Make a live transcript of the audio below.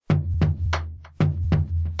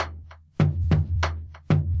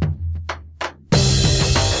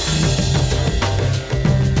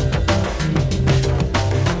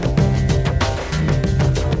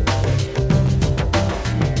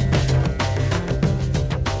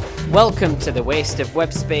Welcome to the Waste of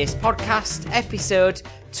Web Space podcast, episode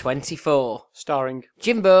 24. Starring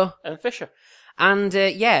Jimbo. and Fisher. And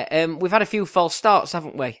we've had a few false starts,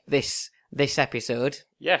 haven't we, this episode?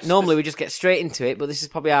 Yes. Normally we just get straight into it, but this is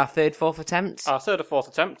probably our third, fourth attempt. Our third or fourth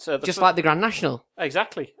attempt. Like the Grand National.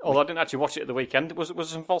 Exactly. Although I didn't actually watch it at the weekend. Was there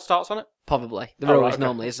some false starts on it? Probably. There always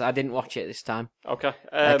normally is. I didn't watch it this time. Okay.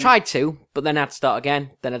 I tried to, but then I'd start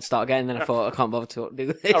again, then I thought I can't bother to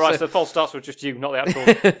do this. Alright, so the false starts were just you, not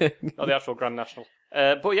the actual Grand National.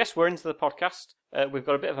 But yes, we're into the podcast. We've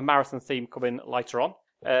got a bit of a marathon theme coming later on.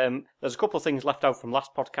 There's a couple of things left out from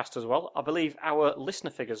last podcast as well. I believe our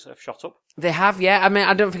listener figures have shot up. They have, yeah. I mean,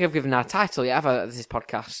 I don't think I've given our title yet, have I, this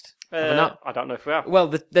podcast? Have I not? I don't know if we have. Well,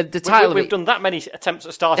 the title We've done that many attempts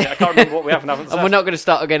at starting. I can't remember what we have and haven't said. And we're not going to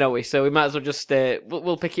start again, are we? So we might as well just,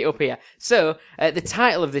 we'll pick it up here. So, the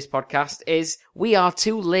title of this podcast is, We Are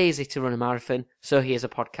Too Lazy to Run a Marathon, so here's a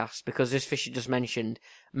podcast. Because as Fisher just mentioned,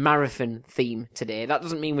 marathon theme today. That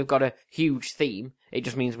doesn't mean we've got a huge theme. It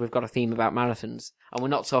just means we've got a theme about marathons. And we're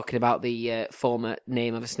not talking about the former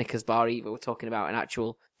name of a Snickers bar either. We're talking about an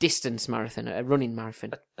actual distance marathon, a running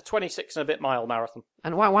marathon. A 26 and a bit mile marathon.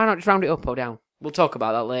 And why not just round it up or down? We'll talk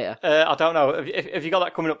about that later. I don't know. If you got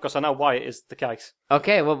that coming up, because I know why it is the case.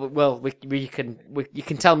 Okay, well, you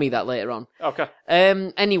can tell me that later on. Okay.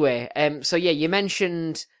 Anyway, so yeah, you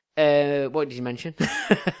mentioned. What did you mention?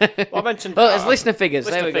 Well, I mentioned. Well, it's listener figures.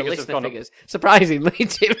 There we go, listener figures. Surprisingly,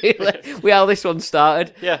 we how this one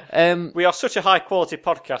started. Yeah. We are such a high quality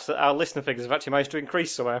podcast that our listener figures have actually managed to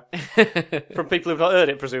increase somehow from people who've not heard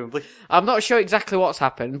it, presumably. I'm not sure exactly what's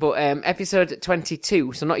happened, but episode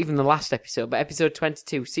 22, so not even the last episode, but episode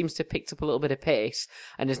 22 seems to have picked up a little bit of pace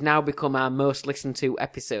and has now become our most listened to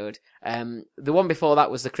episode. The one before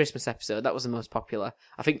that was the Christmas episode. That was the most popular.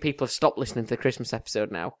 I think people have stopped listening to the Christmas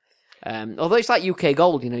episode now. Although it's like UK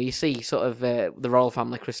Gold, you see sort of the Royal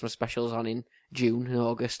Family Christmas specials on in June and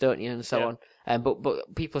August, don't you, and so on.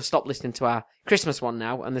 But people have stopped listening to our Christmas one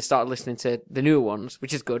now, and they started listening to the newer ones,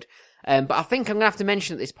 which is good. But I think I'm going to have to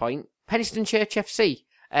mention at this point, Penistone Church FC,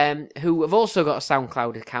 who have also got a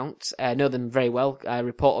SoundCloud account. I know them very well. I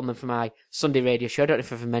report on them for my Sunday radio show. I don't know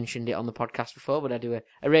if I've mentioned it on the podcast before, but I do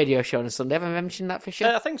a radio show on a Sunday. Have I mentioned that for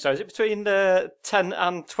sure? I think so. Is it between 10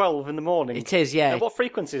 and 12 in the morning? It is, yeah. What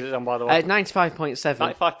frequency is it on, by the way?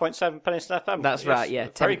 95.7. 95.7 Penistone FM. That's right, yeah.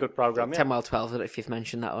 Very good programme, yeah. 10 while 12, I don't know if you've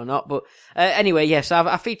mentioned that or not. But anyway, yes,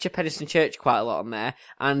 I feature Penistone Church quite a lot on there.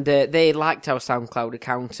 And they liked our SoundCloud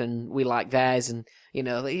account, and we like theirs, and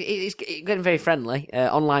it's getting very friendly,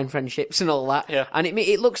 online friendships and all that. Yeah. And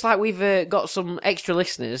it looks like we've got some extra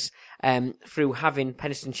listeners through having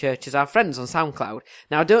Penistone Church as our friends on SoundCloud.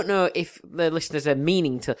 Now, I don't know if the listeners are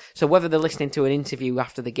meaning to, so whether they're listening to an interview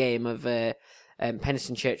after the game of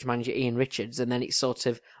Penistone Church manager Ian Richards, and then it's sort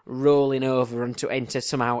of rolling over into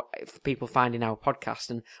somehow people finding our podcast,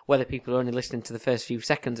 and whether people are only listening to the first few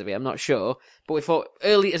seconds of it, I'm not sure. But we thought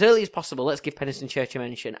as early as possible, let's give Penistone Church a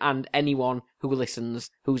mention, and anyone who listens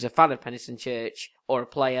who's a fan of Penistone Church, or a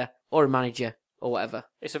player, or a manager, or whatever.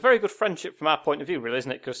 It's a very good friendship from our point of view, really,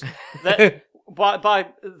 isn't it? Because by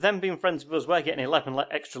them being friends with us, we're getting 11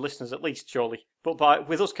 extra listeners at least, surely. But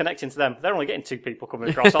with us connecting to them, they're only getting 2 people coming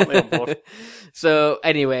across, aren't they, on board? So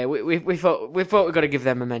anyway, we thought we've got to give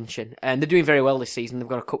them a mention, and they're doing very well this season. They've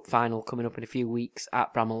got a cup final coming up in a few weeks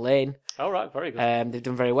at Bramall Lane. All right, very good. They've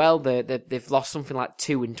done very well. They've lost something like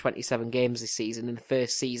 2 in 27 games this season, in the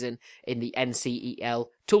first season in the NCEL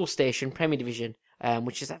Toolstation Premier Division.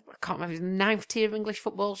 Which is, I can't remember, the 9th tier of English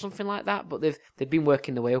football, something like that. But they've been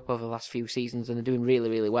working their way up over the last few seasons, and they're doing really,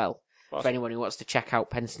 really well. Awesome. For anyone who wants to check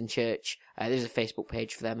out Penistone Church, there's a Facebook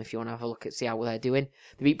page for them if you want to have a look at see how they're doing.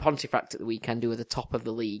 They beat Pontefract at the weekend, who are the top of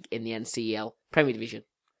the league in the NCEL Premier Division.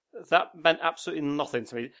 That meant absolutely nothing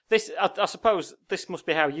to me. I suppose this must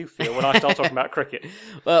be how you feel when I start talking about cricket.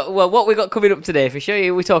 Well, what we got coming up today, for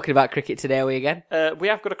sure, we're talking about cricket today, are we again? We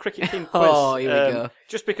have got a cricket-themed quiz. Oh, here we go.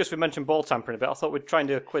 Just because we mentioned ball tampering a bit, I thought we'd try and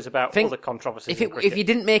do a quiz about other controversies in cricket. If you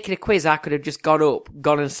didn't make it a quiz, I could have just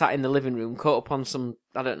gone and sat in the living room, caught up on some,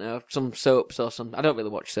 I don't know, some soaps or some. I don't really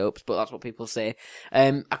watch soaps, but that's what people say.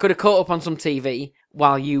 I could have caught up on some TV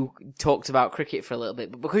while you talked about cricket for a little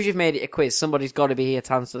bit, but because you've made it a quiz, somebody's got to be here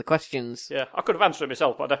to answer the questions. Yeah, I could have answered it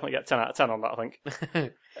myself, but I definitely get 10 out of 10 on that, I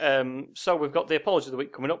think. So we've got the Apology of the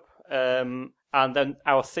Week coming up, and then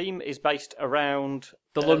our theme is based around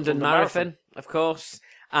the London Marathon, of course.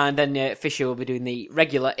 And then Fisher will be doing the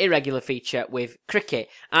irregular feature with cricket.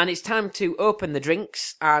 And it's time to open the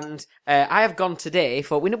drinks. And I have gone today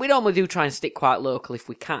for... We normally do try and stick quite local if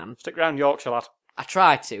we can. Stick round Yorkshire, lad. I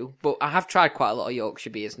try to, but I have tried quite a lot of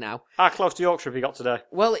Yorkshire beers now. How close to Yorkshire have you got today?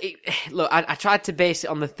 Well, look, I tried to base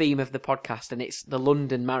it on the theme of the podcast, and it's the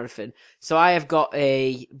London Marathon. So I have got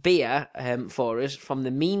a beer for us from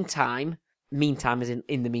the Meantime as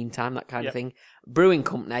in the meantime, that kind of thing, brewing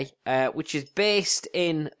company, which is based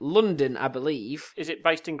in London, I believe. Is it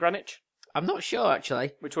based in Greenwich? I'm not sure,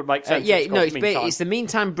 actually. Which would make sense. It's the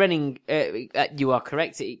Meantime Brewing. You are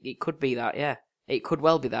correct. It could be that, yeah. It could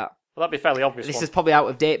well be that. Well, that'd be fairly obvious. This is probably out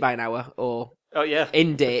of date by an hour, or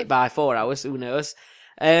in date by 4 hours. Who knows?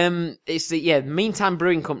 It's the Meantime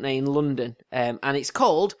Brewing Company in London, and it's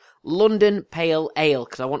called London Pale Ale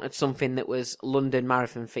because I wanted something that was London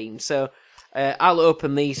Marathon themed. So I'll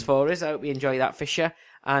open these for us. I hope you enjoy that, Fisher.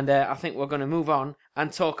 And I think we're going to move on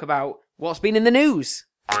and talk about what's been in the news.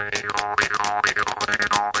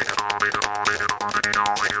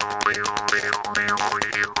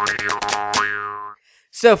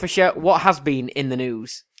 So, Fisher, what has been in the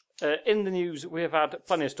news? In the news, we have had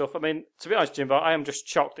plenty of stuff. I mean, to be honest, Jimbo, I am just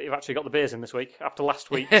shocked that you've actually got the beers in this week after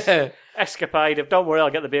last week's escapade of don't worry,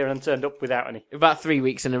 I'll get the beer, and turned up without any. About 3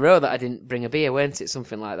 weeks in a row that I didn't bring a beer, weren't it?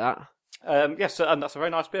 Something like that. Yes, and that's a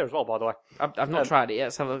very nice beer as well, by the way. I've not tried it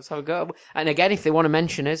yet. Let's have a go. And again, if they want to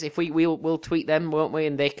mention us, if we'll tweet them, won't we?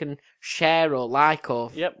 And they can share or like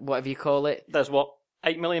or whatever you call it. There's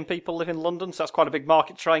 8 million people live in London, so that's quite a big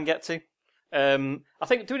market to try and get to. I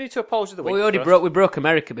think, do we need to apologise the week? Well, we broke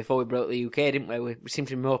America before we broke the UK, didn't we? We seem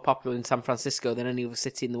to be more popular in San Francisco than any other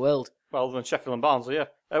city in the world. Well, than Sheffield and Barnsley, yeah.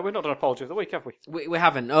 We've not done apology of the week, have we? We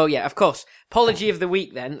haven't. Oh, yeah, of course. Apology of the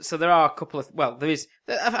week, then. So there are a couple of... Well, there is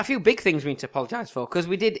a few big things we need to apologise for, because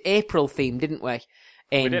we did April theme, didn't we?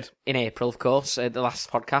 We did. In April, of course, the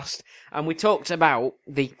last podcast. And we talked about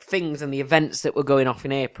the things and the events that were going off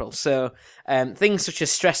in April. So things such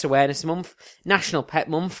as Stress Awareness Month, National Pet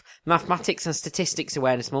Month, Mathematics and Statistics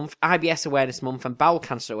Awareness Month, IBS Awareness Month and Bowel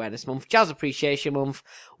Cancer Awareness Month, Jazz Appreciation Month,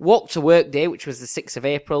 Walk to Work Day, which was the 6th of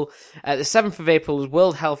April. The 7th of April was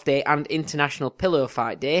World Health Day and International Pillow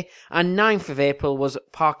Fight Day. And 9th of April was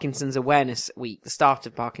Parkinson's Awareness Week, the start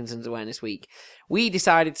of Parkinson's Awareness Week. We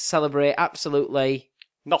decided to celebrate absolutely...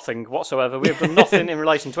 nothing whatsoever. We have done nothing in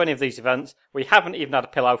relation to any of these events. We haven't even had a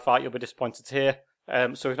pillow fight, you'll be disappointed to hear.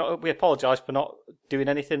 So we apologise for not doing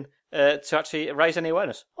anything to actually raise any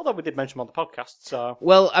awareness. Although we did mention them on the podcast, so...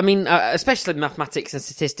 Well, I mean, especially Mathematics and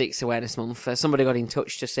Statistics Awareness Month, somebody got in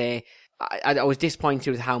touch to say... I was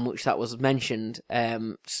disappointed with how much that was mentioned.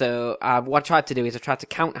 So what I tried to do is I tried to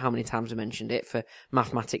count how many times I mentioned it for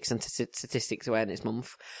Mathematics and Statistics Awareness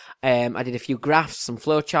Month. I did a few graphs, some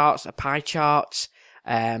flowcharts, a pie chart...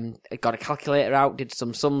 I got a calculator out, did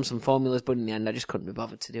some sums, some formulas, but in the end I just couldn't be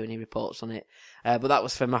bothered to do any reports on it. But that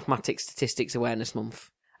was for Mathematics Statistics Awareness Month,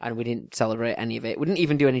 and we didn't celebrate any of it. We didn't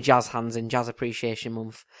even do any jazz hands in Jazz Appreciation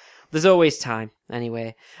Month. There's always time,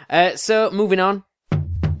 anyway. So, moving on.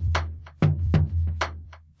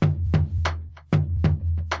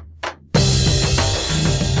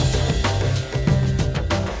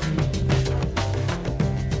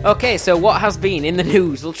 Okay, so what has been in the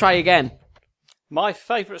news? We'll try again. My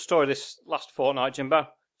favourite story this last fortnight, Jimbo,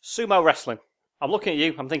 sumo wrestling. I'm looking at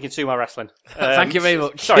you, I'm thinking sumo wrestling. Thank you very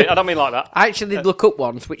much. Sorry, I don't mean like that. I actually did look up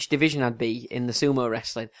once which division I'd be in the sumo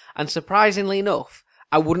wrestling, and surprisingly enough,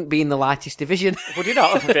 I wouldn't be in the lightest division. Would you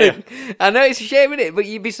not? Oh, dear. I know, it's a shame, isn't it? But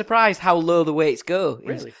you'd be surprised how low the weights go.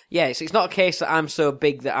 Really? Yeah, so it's not a case that I'm so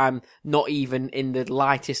big that I'm not even in the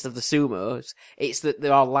lightest of the sumos. It's that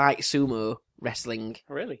there are light sumo wrestling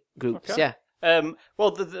groups, okay. Yeah.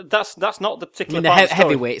 Well, that's not the particular. I mean, the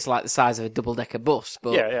heavyweight's like the size of a double-decker bus,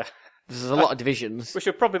 but yeah. There's a lot of divisions. We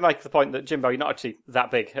should probably make the point that Jimbo, you're not actually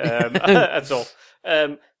that big at all.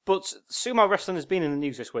 But sumo wrestling has been in the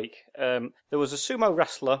news this week. There was a sumo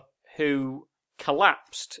wrestler who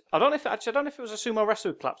collapsed. I don't know if it was a sumo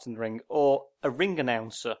wrestler who collapsed in the ring or a ring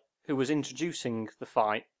announcer who was introducing the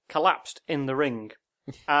fight collapsed in the ring,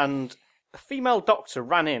 and a female doctor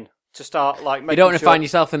ran in to start making You don't want to find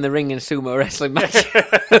yourself in the ring in a sumo wrestling match.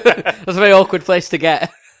 That's a very awkward place to get.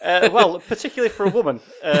 Well, particularly for a woman.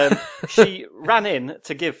 She ran in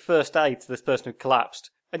to give first aid to this person who collapsed.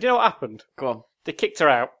 And do you know what happened? Go on. They kicked her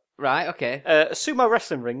out. Right, okay. A sumo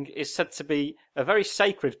wrestling ring is said to be a very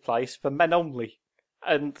sacred place for men only.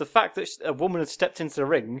 And the fact that a woman had stepped into the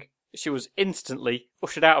ring, she was instantly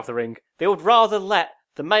ushered out of the ring. They would rather let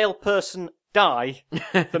the male person die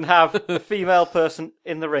than have the female person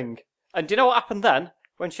in the ring. And do you know what happened then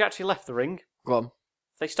when she actually left the ring? Go on.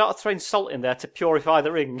 They started throwing salt in there to purify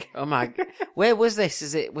the ring. Oh my! Where was this?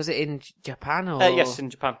 Was it in Japan or? Yes,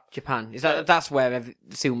 in Japan. Japan. Is that's where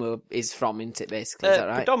sumo is from, isn't it? Basically, is that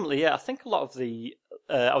right? Predominantly, yeah. I think a lot of the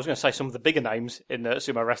I was going to say some of the bigger names in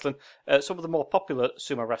sumo wrestling. Some of the more popular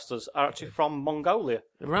sumo wrestlers are actually from Mongolia.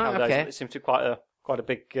 Right, nowadays. okay. It seems to be quite a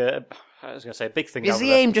big. I was going to say a big thing. Is over the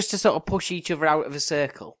there. aim just to sort of push each other out of a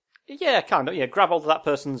circle? Yeah, kind of. Yeah, grab hold of that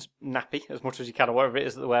person's nappy as much as you can, or whatever it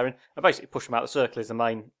is that they're wearing, and basically push them out of the circle is the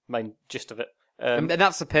main gist of it. And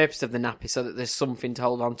that's the purpose of the nappy, so that there's something to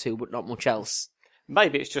hold on to, but not much else.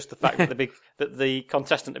 Maybe it's just the fact that the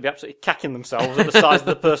contestant would be absolutely cacking themselves at the size of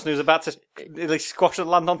the person who's about to nearly squash and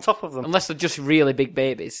land on top of them. Unless they're just really big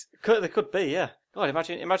babies. They could be, yeah. God,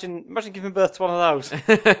 imagine giving birth to one of those.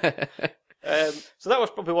 So that was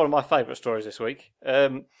probably one of my favourite stories this week.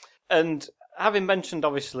 And having mentioned,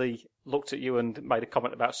 obviously, looked at you and made a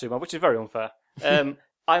comment about sumo, which is very unfair.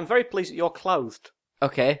 I'm very pleased that you're clothed.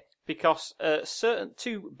 Okay. Because certain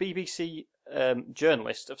two BBC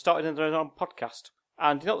journalists have started their own podcast.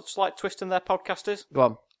 And you know what the slight twist in their podcast is? Go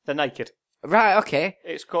on. They're naked. Right, okay.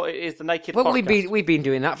 It is the Naked Well, Podcast. we've been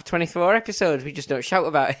doing that for 24 episodes. We just don't shout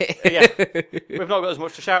about it. Yeah. We've not got as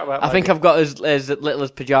much to shout about. I think I've got as little as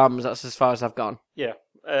pyjamas. That's as far as I've gone. Yeah.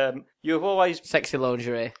 You've always, Sexy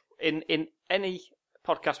lingerie. in any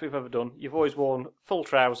podcast we've ever done, you've always worn full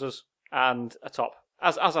trousers and a top.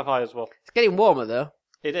 As have I as well. It's getting warmer, though.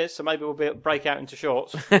 It is, so maybe we'll break out into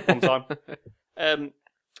shorts one time.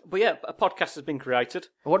 But yeah, a podcast has been created.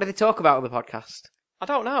 What do they talk about on the podcast? I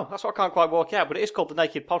don't know. That's what I can't quite work out. But it is called the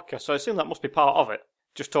Naked Podcast, so I assume that must be part of it.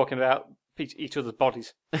 Just talking about each other's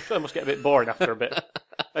bodies. So it must get a bit boring after a bit.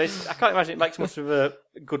 I can't imagine it makes much of a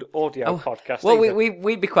good audio podcast. Well, either.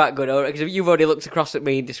 we'd be quite good, because you've already looked across at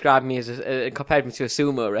me and described me as compared me to a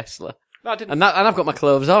sumo wrestler, No, I didn't. and I've got my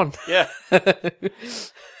clothes on. Yeah. To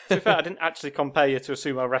be fair, I didn't actually compare you to a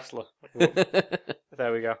sumo wrestler.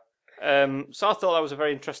 There we go. So I thought that was a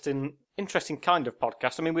very interesting kind of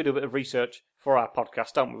podcast. I mean, we do a bit of research for our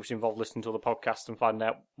podcast, don't we? Which involves listening to other podcasts and finding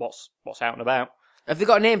out what's out and about. Have they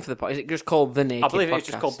got a name for the podcast? Is it just called The Naked Podcast? I believe it's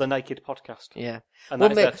just called The Naked Podcast. Yeah. And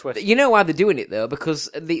that's their twist. You know why they're doing it, though? Because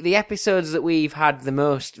the episodes that we've had the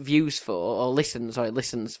most views for, or listens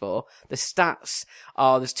for, the stats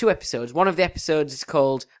are, there's 2 episodes. One of the episodes is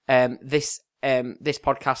called This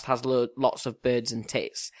podcast has lots of birds and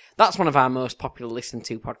tits. That's one of our most popular listened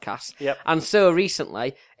to podcasts. Yep. And so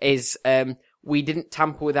recently is we didn't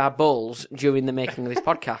tamper with our balls during the making of this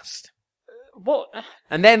podcast. What?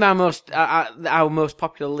 And they're our most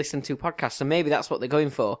popular listened to podcast, so maybe that's what they're going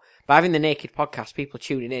for. By having the Naked Podcast, people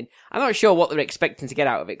tuning in. I'm not sure what they're expecting to get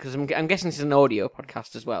out of it, because I'm guessing it's an audio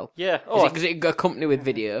podcast as well. Yeah. Is it accompanied with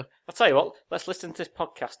video? I'll tell you what, let's listen to this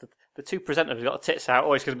podcast. The 2 presenters have got the tits out.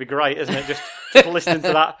 Oh, it's going to be great, isn't it? Just listening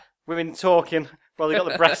to that. Women talking while they've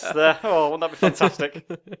got the breasts there. Oh, wouldn't that be fantastic?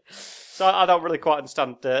 So I don't really quite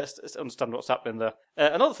understand what's happening there.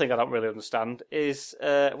 Another thing I don't really understand is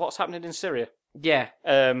what's happening in Syria. Yeah.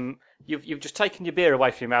 You've just taken your beer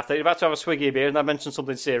away from your mouth. You're about to have a swig of your beer, and I mentioned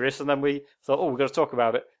something serious, and then we thought, oh, we've got to talk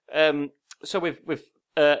about it. So we've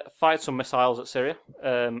fired some missiles at Syria.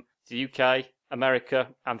 The UK, America,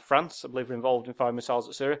 and France, I believe, are involved in firing missiles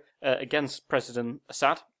at Syria against President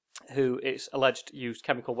Assad, who it's alleged used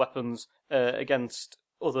chemical weapons against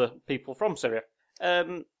other people from Syria.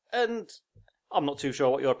 And I'm not too sure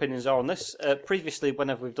what your opinions are on this. Previously,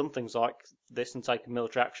 whenever we've done things like this and taken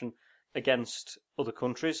military action against other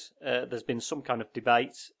countries, there's been some kind of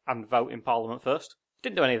debate and vote in Parliament first.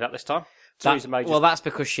 Didn't do any of that this time. Well, that's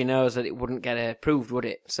because she knows that it wouldn't get approved, would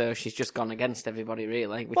it? So she's just gone against everybody,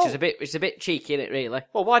 really, which is a bit cheeky, isn't it? Really.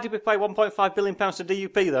 Well, why did we pay £1.5 billion to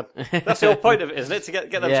DUP then? That's the whole point of it, isn't it? To get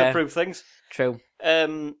them to approve things. True.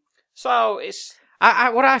 So it's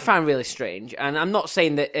what I find really strange, and I'm not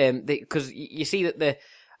saying that because you see that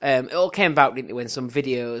it all came about, didn't it, when some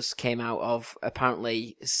videos came out of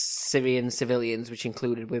apparently Syrian civilians, which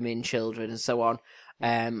included women, children, and so on,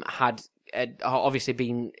 had obviously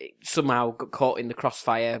been somehow caught in the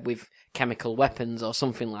crossfire with chemical weapons or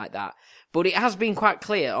something like that. But it has been quite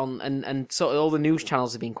clear and sort of all the news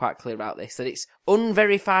channels have been quite clear about this, that it's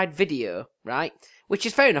unverified video, right? Which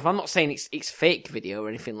is fair enough. I'm not saying it's fake video or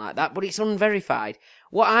anything like that, but it's unverified.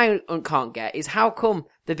 What I can't get is how come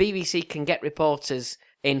the BBC can get reporters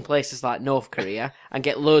in places like North Korea and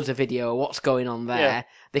get loads of video of what's going on there. Yeah.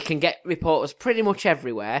 They can get reporters pretty much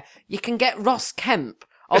everywhere. You can get Ross Kemp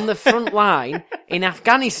on the front line in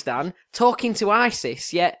Afghanistan talking to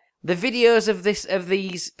ISIS, yet the videos of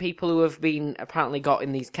these people who have been apparently got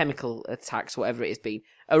in these chemical attacks, whatever it has been,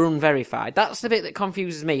 are unverified. That's the bit that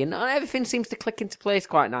confuses me, and everything seems to click into place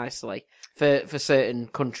quite nicely for certain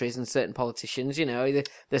countries and certain politicians. You know,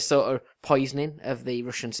 the sort of poisoning of the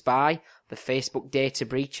Russian spy, the Facebook data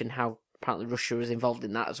breach, and how apparently Russia was involved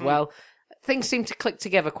in that as well. things seem to click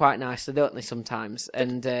together quite nicely, don't they, sometimes?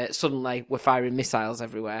 And suddenly we're firing missiles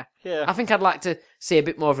everywhere. Yeah. I think I'd like to see a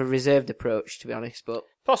bit more of a reserved approach, to be honest, but...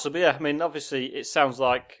 Possibly, yeah. I mean, obviously, it sounds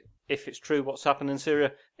like, if it's true what's happened in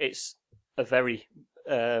Syria, it's a very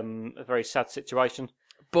sad situation.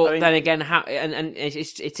 But I mean, then again,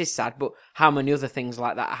 it is sad, but how many other things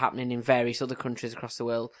like that are happening in various other countries across the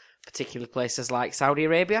world, particularly places like Saudi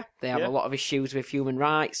Arabia? They have a lot of issues with human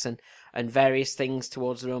rights and various things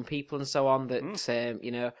towards their own people and so on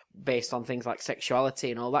that, based on things like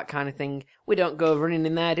sexuality and all that kind of thing. We don't go running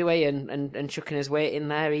in there, do we? And chucking his weight in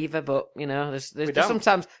there either, but, there's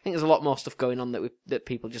sometimes, I think there's a lot more stuff going on that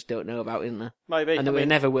people just don't know about, isn't there? Maybe. And that we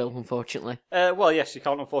never will, unfortunately. Well, yes, you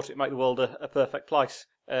can't unfortunately make the world a perfect place.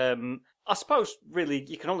 I suppose, really,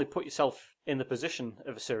 you can only put yourself in the position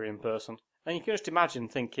of a Syrian person. And you can just imagine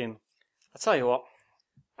thinking, I tell you what,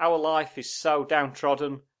 our life is so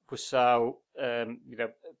downtrodden, we're so,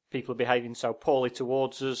 people are behaving so poorly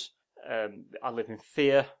towards us, I live in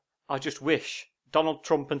fear. I just wish Donald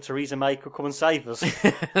Trump and Theresa May could come and save us.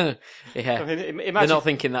 Yeah. I mean, imagine... They're not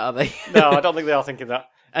thinking that, are they? No, I don't think they are thinking that.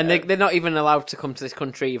 And they're not even allowed to come to this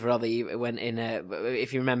country either, are they? When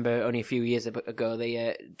if you remember, only a few years ago,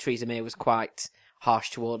 Theresa May was quite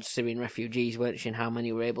harsh towards Syrian refugees, weren't she, and how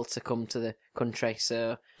many were able to come to the country.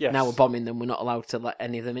 So now we're bombing them. We're not allowed to let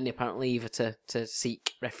any of them in, apparently, either to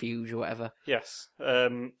seek refuge or whatever. Yes.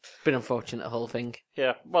 It's been unfortunate, the whole thing.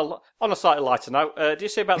 Yeah. Well, on a slightly lighter note, do you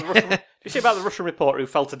see about the Russian reporter who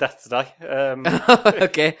fell to death today?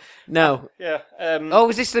 Okay. No. Yeah.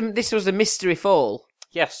 This was a mystery fall?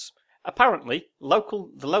 Yes. Apparently,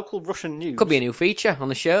 the local Russian news... Could be a new feature on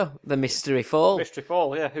the show, the Mystery Fall. Mystery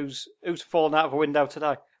Fall, yeah. Who's fallen out of a window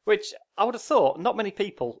today? Which, I would have thought, not many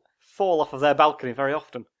people fall off of their balcony very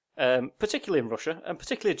often. Particularly in Russia, and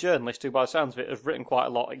particularly a journalist who, by the sounds of it, has written quite a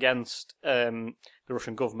lot against the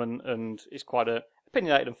Russian government and is quite an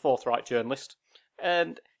opinionated and forthright journalist.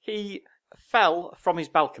 And he fell from his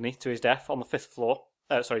balcony to his death on the 5th floor.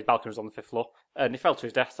 His balcony was on the 5th floor, and he fell to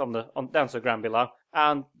his death down to the ground below.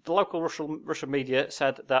 And the local Russian media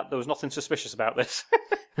said that there was nothing suspicious about this.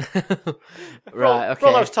 Right, okay. For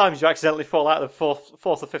all those times you accidentally fall out of the fourth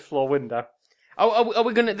or 5th floor window. Are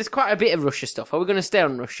we gonna? There's quite a bit of Russia stuff. Are we gonna stay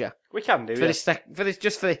on Russia? We can do, for the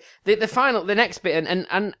next bit,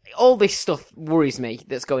 and all this stuff worries me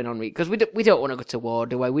that's going on because we don't want to go to war,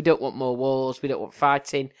 do we? We don't want more wars. We don't want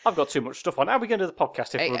fighting. I've got too much stuff on. How are we going to do the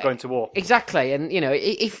podcast if we're going to war? Exactly, and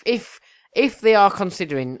if they are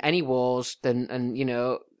considering any wars, then I don't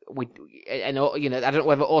know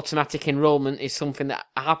whether automatic enrolment is something that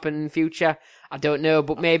happen in the future. I don't know,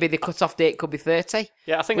 but maybe the cut-off date could be 30.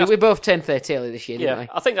 Yeah, I think we both turned 30 earlier this year, didn't we?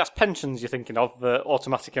 I think that's pensions you're thinking of,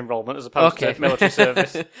 automatic enrolment as opposed to military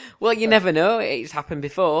service. Well, you never know. It's happened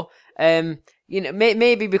before.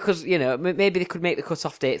 Maybe because maybe they could make the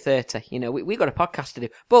cut-off date 30. We got a podcast to do,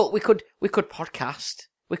 but we could podcast.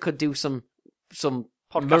 We could do some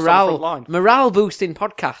morale boosting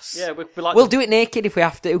podcasts. Yeah, we'll do it naked if we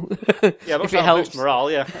have to. Yeah, but if it helps. Boost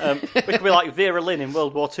morale. Yeah, we could be like Vera Lynn in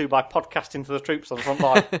World War II by podcasting to the troops on the front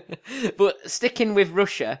line. But sticking with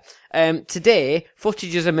Russia, today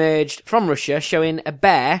footage has emerged from Russia showing a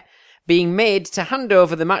bear being made to hand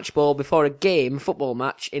over the match ball before a football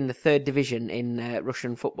match in the 3rd division in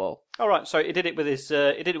Russian football. All right, so he did it with his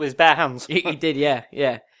bare hands. He did, yeah.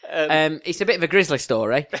 It's a bit of a grisly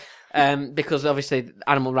story. Because obviously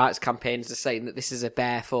animal rights campaigns are saying that this is a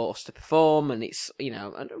bear forced to perform, and it's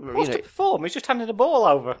forced to perform. He's just handing the ball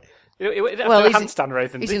over. He didn't have a handstand or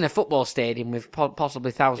anything. He's in a football stadium with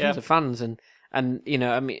possibly thousands of fans, and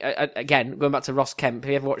again, going back to Ross Kemp. Have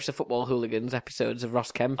you ever watched the Football Hooligans episodes of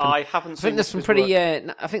Ross Kemp? I haven't. I think there's some pretty.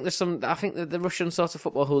 I think the Russian sort of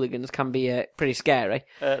football hooligans can be pretty scary.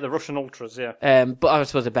 The Russian ultras, yeah. But I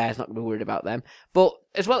suppose the bear's not going to be worried about them. But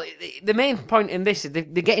as well, the main point in this is they're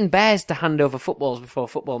getting bears to hand over footballs before a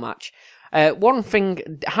football match. One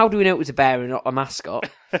thing, how do we know it was a bear and not a mascot?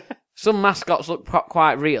 Some mascots look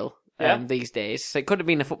quite real these days, so it could have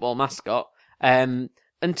been a football mascot.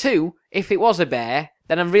 And 2, if it was a bear,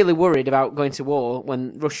 then I'm really worried about going to war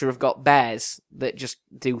when Russia have got bears that just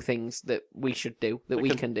do things that we should do, that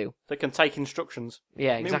we can do. They can take instructions.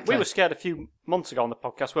 Yeah, exactly. We were scared a few months ago on the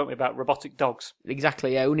podcast, weren't we, about robotic dogs?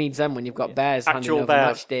 Exactly, yeah. Who needs them when you've got bears handing over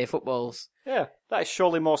match day footballs? Yeah, that is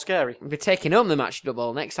surely more scary. We'll be taking home the match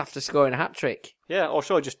ball next after scoring a hat-trick. Yeah, or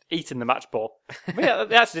surely just eating the match ball. But yeah,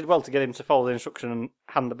 they actually did well to get him to follow the instruction and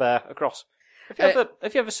hand the bear across.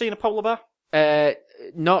 Have you ever seen a polar bear?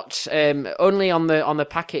 Not only on the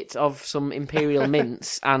packet of some imperial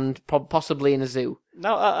mints and possibly in a zoo.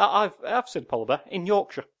 No, I've seen a polar bear in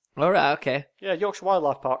Yorkshire. All right, okay. Yeah, Yorkshire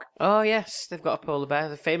Wildlife Park. Oh yes, they've got a polar bear.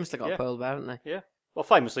 They've famously got Yeah. a polar bear, haven't they? Yeah. Well,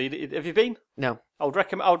 famously, have you been? No. I would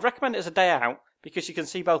recommend it as a day out because you can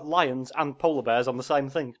see both lions and polar bears on the same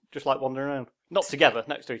thing, just like wandering around. Not together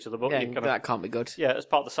next to each other, but Yeah, you kind of, that can't be good. yeah, as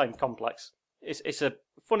part of the same complex. It's a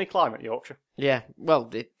funny climate, Yorkshire. Yeah, well,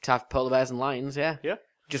 to have polar bears and lions, yeah. Yeah.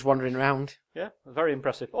 Just wandering around. Yeah, very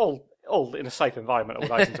impressive. All in a safe environment, I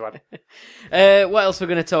would hasten to add. What else we're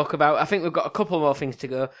going to talk about? I think we've got a couple more things to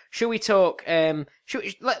go. Should we talk?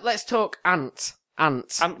 Let's talk Ant. Ant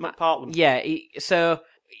McPartland. Yeah. So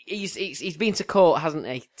he's been to court, hasn't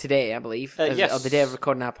he? Today, I believe. Yes. Or the day of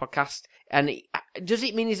recording our podcast. And does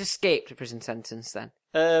it mean he's escaped a prison sentence then?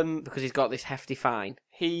 Because he's got this hefty fine.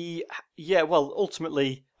 Well,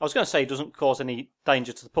 ultimately, I was going to say he doesn't cause any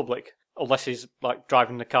danger to the public unless he's like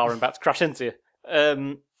driving the car and about to crash into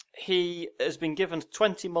you. He has been given a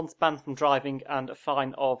 20-month ban from driving and a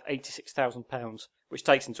fine of £86,000, which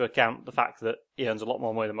takes into account the fact that he earns a lot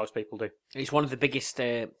more money than most people do. It's one of the biggest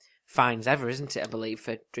fines ever, isn't it? I believe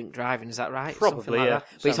for drink driving. Is that right? Probably, Something like yeah. that.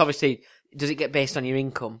 But it's obviously, does it get based on your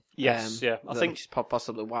income? Yes, yeah. I think which is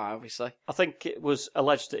possibly why, obviously. I think it was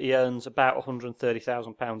alleged that he earns about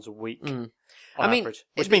 £130,000 a week on average,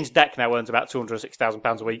 which means Deck now earns about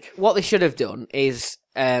 £206,000 a week. What they should have done is,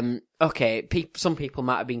 some people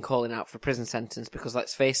might have been calling out for a prison sentence because,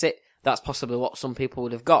 let's face it, that's possibly what some people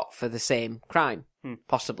would have got for the same crime,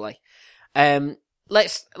 possibly.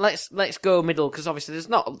 Let's go middle, because obviously there's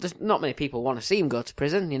not many people want to see him go to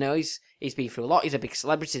prison. You know, he's been through a lot. He's a big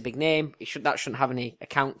celebrity, a big name. That shouldn't have any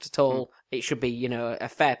account at all. It should be, you know, a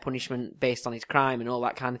fair punishment based on his crime and all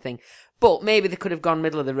that kind of thing. But maybe they could have gone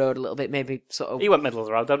middle of the road a little bit. Maybe sort of. He went middle of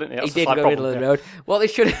the road, didn't he? That's He did go middle of the road. What they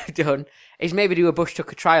should have done is maybe do a bush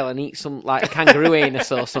tucker trial and eat some like kangaroo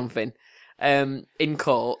anus or something in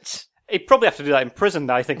court. He'd probably have to do that in prison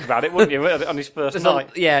now, I think about it, wouldn't you, on his first night?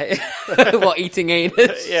 Yeah. What, eating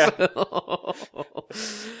anus? Yeah.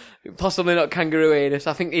 Possibly not kangaroo anus.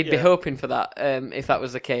 I think he'd be hoping for that, if that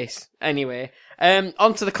was the case. Anyway,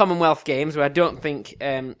 on to the Commonwealth Games, where I don't think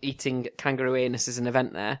eating kangaroo anus is an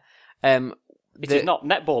event there. It is not.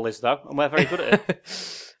 Netball is, though, and we're very good at it.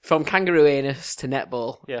 From kangaroo anus to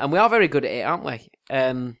netball. Yeah. And we are very good at it, aren't we?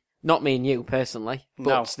 Not me and you, personally,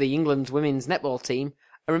 but the England's women's netball team.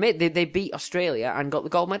 I remember they beat Australia and got the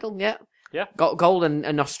gold medal, yeah? Yeah. Got gold,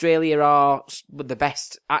 and Australia are the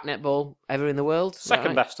best at netball ever in the world.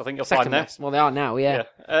 Second best, I think you'll find now. Best. Well, they are now, yeah.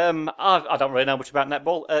 I don't really know much about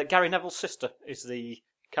netball. Gary Neville's sister is the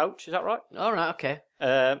coach, is that right? All right, okay.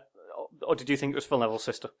 Or did you think it was Phil Neville's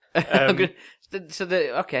sister? Okay.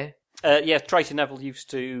 Tracy Neville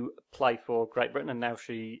used to play for Great Britain, and now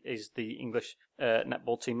she is the English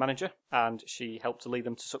netball team manager, and she helped to lead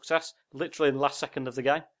them to success. Literally in the last second of the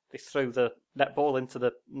game, they threw the netball into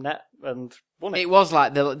the net and won it. It was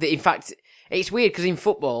like in fact, it's weird because in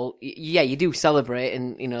football, you do celebrate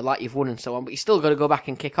and, you know, like you've won and so on, but you still got to go back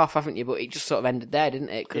and kick off, haven't you? But it just sort of ended there, didn't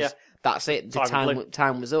it? Because that's it. The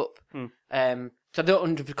time was up. So I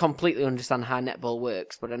don't completely understand how netball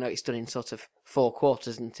works, but I know it's done in sort of 4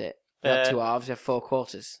 quarters, isn't it? Not 2 halves, you have 4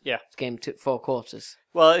 quarters. Yeah. It's game 4 quarters.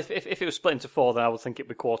 Well, if it was split into 4, then I would think it'd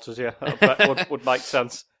be quarters, yeah. That would make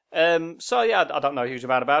sense. I don't know a huge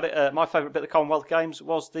amount about it. My favourite bit of the Commonwealth Games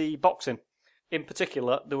was the boxing. In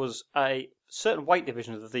particular, there was a certain weight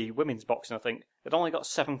division of the women's boxing, I think. It only got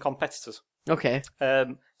 7 competitors. Okay.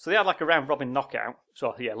 So they had like a round-robin knockout.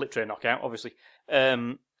 So, yeah, literally a knockout, obviously.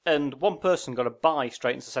 And one person got a bye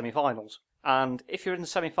straight into semi-finals. And if you're in the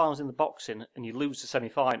semi-finals in the boxing and you lose the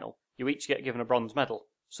semi-final, you each get given a bronze medal.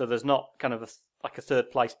 So there's not kind of a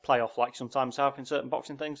third-place playoff like sometimes have in certain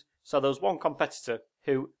boxing things. So there was one competitor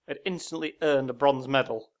who had instantly earned a bronze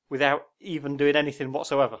medal without even doing anything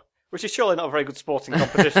whatsoever. Which is surely not a very good sporting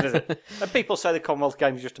competition, is it? And people say the Commonwealth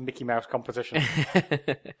Games is just a Mickey Mouse competition.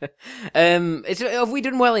 Have we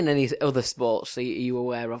done well in any other sports that you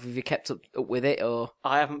aware of? Have you kept up with it, or?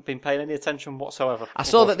 I haven't been paying any attention whatsoever. I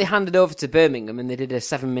saw that they handed over to Birmingham and they did a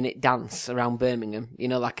 7-minute dance around Birmingham. You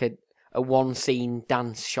know, like a one-scene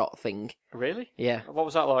dance shot thing. Really? Yeah. What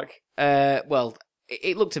was that like? Well,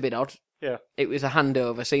 it looked a bit odd. Yeah. It was a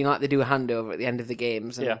handover, so they do a handover at the end of the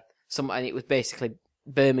games, and and it was basically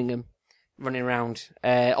Birmingham running around.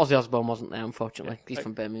 Ozzy Osbourne wasn't there, unfortunately. He's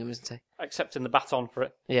from Birmingham, isn't he? Accepting the baton for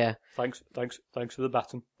it. Yeah. Thanks for the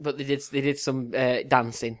baton. But they did some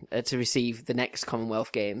dancing to receive the next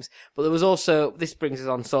Commonwealth Games. But there was also, this brings us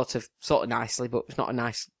on sort of nicely, but it's not a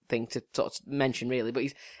nice thing to sort of mention, really. But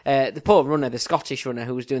he's the poor runner, the Scottish runner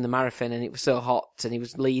who was doing the marathon, and it was so hot, and he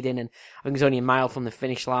was leading, and I think he was only a mile from the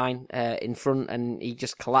finish line in front, and he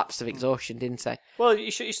just collapsed of exhaustion, didn't he? Well,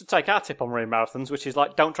 you should take our tip on running marathons, which is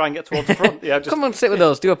like, don't try and get towards the front. Yeah, just... Come on, sit with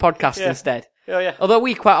us, do a podcast instead. Yeah. Although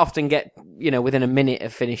we quite often get, within a minute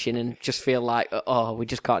of finishing and just feel like, we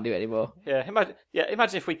just can't do it anymore. Yeah,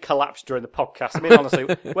 imagine if we collapsed during the podcast. I mean, honestly,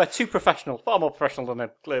 we're too professional, far more professional than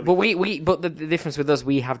them, clearly. But but the difference with us,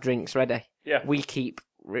 we have drinks ready. Yeah. We keep...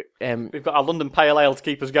 We've got our London Pale Ale to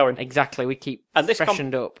keep us going. Exactly, we keep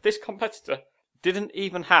freshened up. This competitor didn't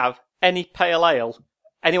even have any pale ale.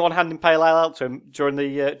 Anyone handing pale ale out to him during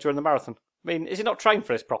the marathon? I mean, is he not trained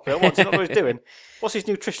for this properly? What's he not know what he's doing? What's his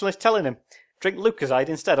nutritionist telling him? Drink Lucozade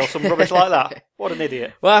instead, or some rubbish like that. What an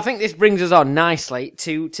idiot. Well, I think this brings us on nicely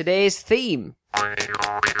to today's theme.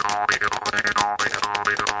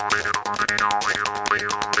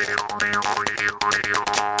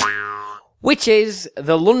 Which is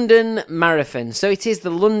the London Marathon. So it is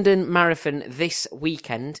the London Marathon this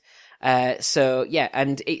weekend. And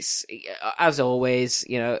it's, as always,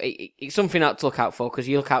 it's something to look out for, because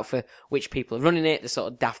you look out for which people are running it, the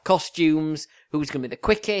sort of daft costumes, who's going to be the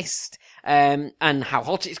quickest, and how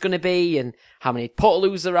hot it's going to be, and how many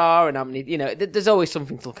portaloos there are, and how many, there's always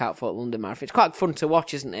something to look out for at London Marathon. It's quite fun to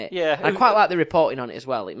watch, isn't it? Yeah. I quite like the reporting on it as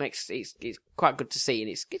well. It's quite good to see, and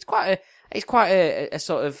it's quite a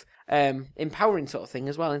sort of, empowering sort of thing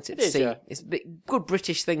as well, isn't it? It is, yeah. It's a good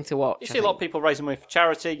British thing to watch. You see a lot of people raising money for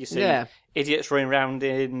charity. You see idiots running around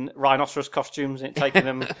in rhinoceros costumes, and it taking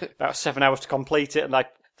them about 7 hours to complete it, and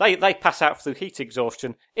they pass out through heat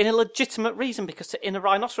exhaustion in a legitimate reason, because they're in a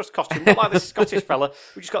rhinoceros costume, not like this Scottish fella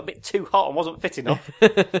who just got a bit too hot and wasn't fit enough.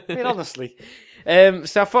 I mean, honestly.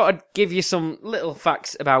 So I thought I'd give you some little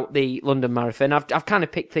facts about the London Marathon. I've kind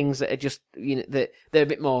of picked things that are just, that they're a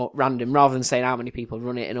bit more random, rather than saying how many people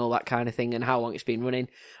run it and all that kind of thing and how long it's been running.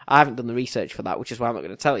 I haven't done the research for that, which is why I'm not going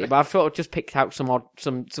to tell you. But I thought I'd just picked out some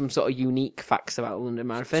sort of unique facts about the London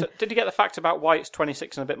Marathon. So, did you get the fact about why it's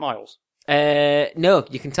 26 and a bit miles? No,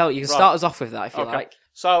 you can tell. You can start us off with that if you like.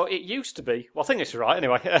 So it used to be, well, I think this is right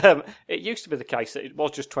anyway, it used to be the case that it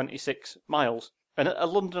was just 26 miles. And at a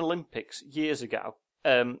London Olympics years ago,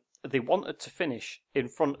 they wanted to finish in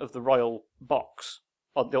front of the royal box.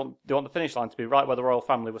 Or they want the finish line to be right where the royal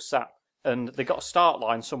family was sat. And they got a start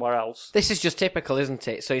line somewhere else. This is just typical, isn't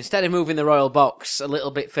it? So instead of moving the royal box a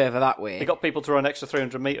little bit further that way... They got people to run an extra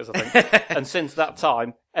 300 metres, I think. And since that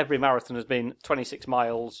time, every marathon has been 26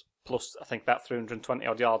 miles plus, I think, about 320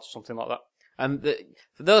 odd yards or something like that. And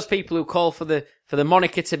for those people who call for the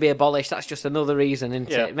moniker to be abolished, that's just another reason,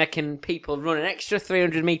 isn't it? Making people run an extra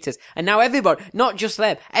 300 metres. And now everybody, not just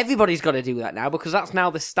them, everybody's got to do that now, because that's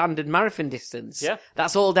now the standard marathon distance. Yeah.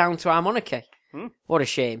 That's all down to our monarchy. What a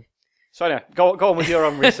shame. So anyway, go on with your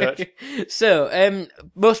own research. So,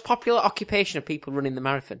 most popular occupation of people running the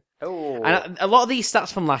marathon. Oh. And a lot of these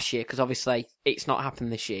stats from last year, because obviously it's not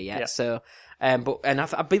happened this year yet. Yeah. So, I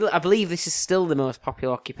believe this is still the most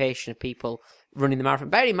popular occupation of people running the marathon.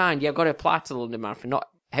 Bear in mind, you've got to apply to the London Marathon. Not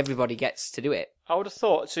everybody gets to do it. I would have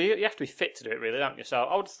thought, so you have to be fit to do it really, don't you? So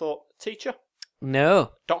I would have thought teacher?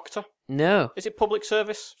 No. Doctor? No. Is it public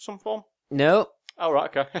service, some form? No. Oh,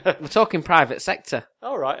 right, okay. We're talking private sector.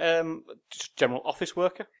 All right, just general office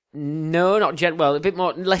worker? No, not well, a bit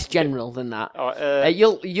less general than that. All right,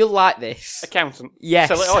 you'll like this. Accountant? Yes.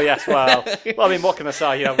 So, yes, well, I mean, what can I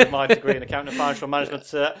say? With my degree in accounting and financial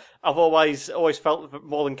management, I've always felt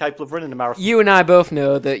more than capable of running a marathon. You and I both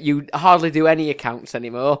know that you hardly do any accounts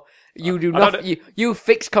anymore. You do not. You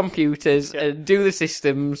fix computers and do the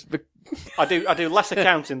systems. I do less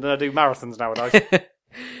accounting than I do marathons nowadays.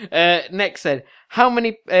 Next then, how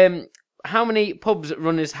many pubs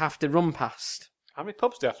runners have to run past? How many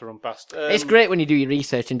pubs do you have to run past? It's great when you do your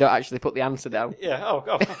research and don't actually put the answer down. Yeah,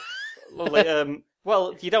 oh lovely.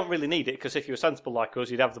 Well, you don't really need it, because if you were sensible like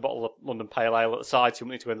us, you'd have the bottle of London Pale Ale at the side, so you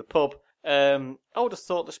wouldn't need to go in the pub. I would have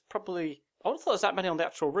thought there's that many on the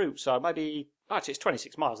actual route, so maybe... Actually, it's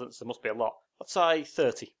 26 miles, so there must be a lot. I'd say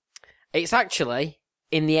 30. It's actually...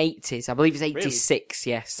 in the 80s. I believe it's 86,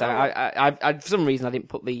 really? Yes. So I for some reason, I didn't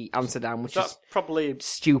put the answer down, which is probably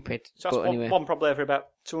stupid. So that's anyway. one probably every about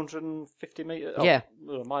 250 metres?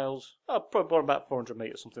 Miles. Probably about 400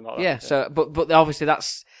 metres, something like that. Yeah, so, but obviously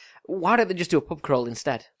that's... Why don't they just do a pub crawl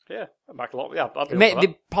instead? Yeah, that'd make a lot. Yeah, I'd be up for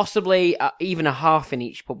that. Possibly even a half in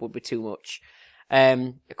each pub would be too much.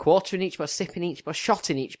 A quarter in each, but a sip in each, but a shot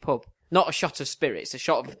in each pub. Not a shot of spirits, a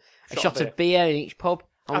shot of beer in each pub.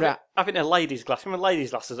 I think a ladies' glass. I mean,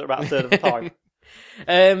 ladies' glasses are about a third of the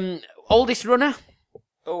time. Oldest runner?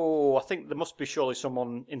 Oh, I think there must be surely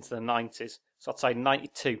someone into the 90s. So I'd say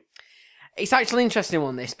 92. It's actually an interesting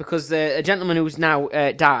one, this, because a gentleman who's now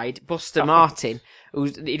died, Buster Martin, he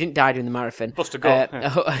didn't die during the marathon. Buster got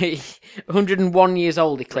 101 years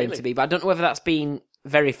old, he claimed Really? to be, but I don't know whether that's been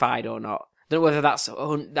verified or not. I don't know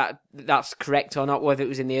whether that's correct or not, whether it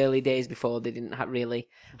was in the early days before they didn't really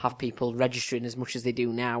have people registering as much as they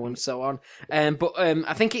do now and so on. But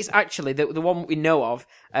I think it's actually the one we know of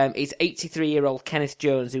is 83-year-old Kenneth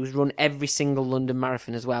Jones, who's run every single London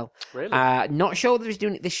Marathon as well. Really? Not sure whether he's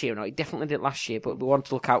doing it this year or not. He definitely did it last year, but we want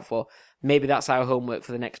to look out for. Maybe that's our homework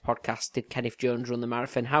for the next podcast. Did Kenneth Jones run the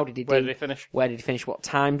marathon? How did he do? Where did he finish? Where did he finish? What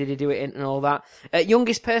time did he do it in and all that?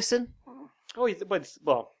 Youngest person? Oh, well,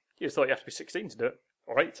 you thought you have to be 16 to do it,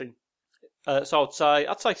 or 18. So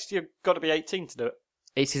I'd say you've got to be 18 to do it.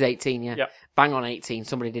 It is 18, yeah. Yep. Bang on 18.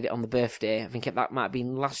 Somebody did it on the birthday. I think that might have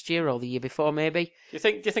been last year or the year before, maybe. Do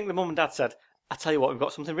you think the mum and dad said, I tell you what, we've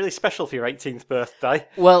got something really special for your 18th birthday.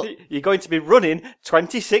 Well, You're going to be running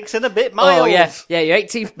 26 and a bit miles. oh yeah, your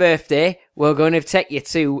 18th birthday. We're going to take you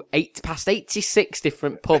to past 86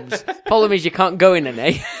 different pubs. Problem is, you can't go in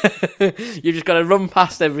any. You've just got to run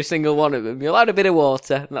past every single one of them. You'll have a bit of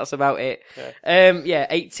water, and that's about it. Yeah,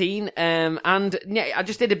 18. And yeah, I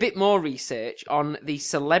just did a bit more research on the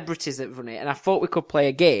celebrities that run it, and I thought we could play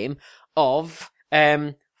a game of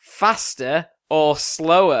faster or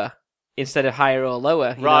slower. Instead of higher or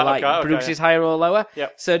lower. You know, like okay, Bruce's higher or lower.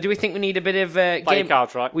 Yep. So do we think we need a bit of Play game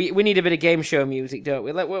cards, right? We need a bit of game show music, don't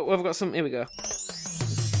we? We've got some. Here we go.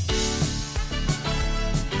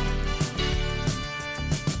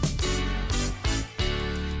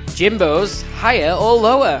 Jimbo's higher or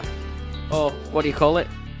lower? Or what do you call it?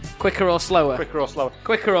 Quicker or slower? Quicker or slower.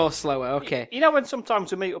 Quicker or slower, okay. You know when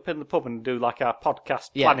sometimes we meet up in the pub and do like our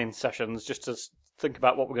podcast planning sessions just to think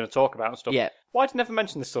about what we're going to talk about and stuff? Yeah. Why did you never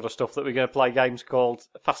mention this sort of stuff, that we're going to play games called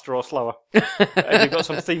Faster or Slower? And you've got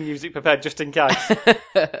some theme music prepared just in case.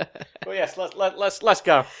 But yes, let's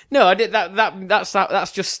go. No, I did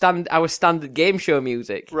that's just our standard game show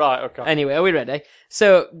music. Right, okay. Anyway, are we ready?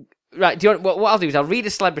 So, right, do you want, what I'll do is I'll read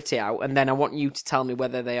a celebrity out, and then I want you to tell me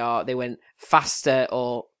whether they went faster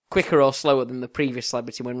or quicker or slower than the previous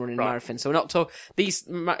celebrity when running a marathon. So we're not talking. These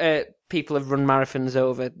people have run marathons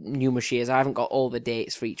over numerous years. I haven't got all the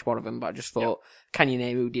dates for each one of them, but I just thought, can you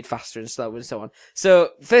name who did faster and slower and so on? So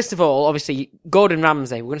first of all, obviously Gordon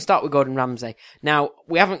Ramsay. We're going to start with Gordon Ramsay. Now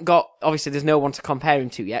we haven't got. Obviously, there's no one to compare him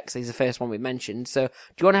to yet because he's the first one we mentioned. So do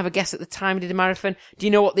you want to have a guess at the time he did a marathon? Do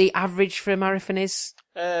you know what the average for a marathon is?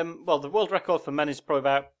 Well, the world record for men is probably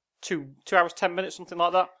about 2 hours 10 minutes, something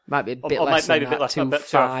like that. Might be a bit or less. Maybe than a bit less.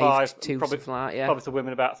 2:05, 2 probably something like that. Yeah. Probably for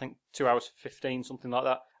women about 2 hours 15, something like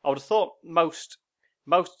that. I would have thought most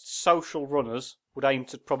social runners would aim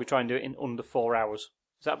to probably try and do it in under 4 hours.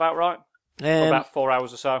 Is that about right? Or about 4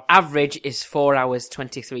 hours or so. Average is 4 hours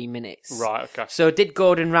 23 minutes. Right. Okay. So did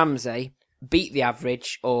Gordon Ramsay beat the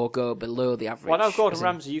average or go below the average? Well, I know Gordon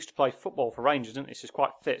Ramsay used to play football for Rangers, didn't he? So he's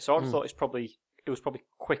quite fit. So I thought it was probably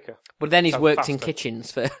quicker. But then he's worked in faster.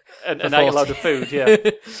 kitchens for And for ate a 40. load of food, yeah.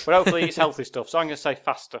 But hopefully it's healthy stuff. So I'm going to say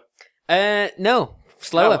faster. No,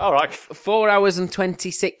 slower. Oh, all right. 4 hours and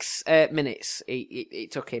 26 minutes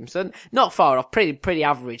it took him. So not far off. Pretty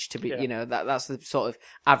average to be. Yeah. You know, that's the sort of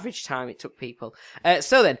average time it took people.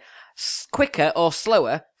 So then, quicker or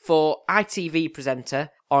slower for ITV presenter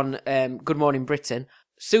on Good Morning Britain.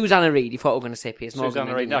 Susanna Reid, you thought we were going to say Piers Morgan.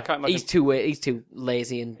 Susanna Reid, didn't no, you? I can't imagine. He's too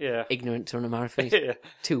lazy and ignorant to run a marathon. He's Yeah.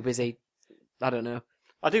 too busy. I don't know.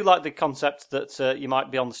 I do like the concept that you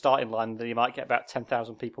might be on the starting line and you might get about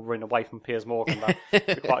 10,000 people running away from Piers Morgan. That'd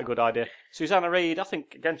be quite a good idea. Susanna Reid, I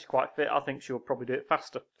think, again, she's quite fit. I think she'll probably do it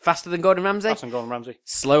faster. Faster than Gordon Ramsay? Faster than Gordon Ramsay.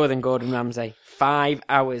 Slower than Gordon Ramsay. 5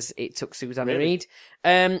 hours it took Susanna Really?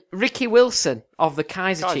 Reid. Ricky Wilson of the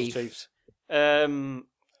Kaiser Chiefs.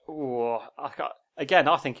 Again,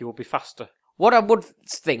 I think he will be faster. What I would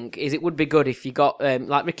think is it would be good if you got,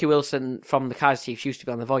 like Ricky Wilson from the Kaiser Chiefs used to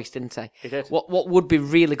be on The Voice, didn't he? He did. What would be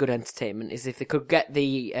really good entertainment is if they could get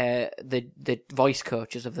the voice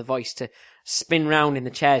coaches of The Voice to spin round in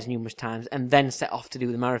the chairs numerous times and then set off to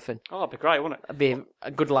do the marathon. Oh, that'd be great, wouldn't it? That'd be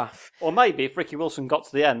a good laugh. Or maybe if Ricky Wilson got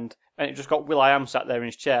to the end and it just got Will.i.am sat there in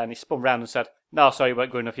his chair and he spun round and said, "No, sorry, you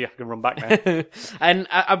weren't good enough, you have to run back now." And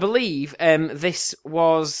I believe this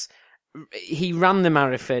was... He ran the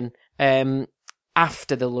marathon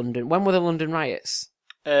after the London... When were the London riots?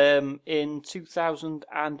 In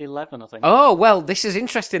 2011, I think. Oh, well, this is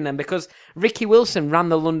interesting then, because Ricky Wilson ran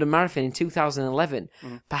the London Marathon in 2011.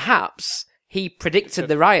 Perhaps he predicted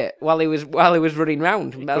the riot while he was running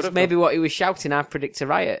round. That's maybe what he was shouting, "I predict a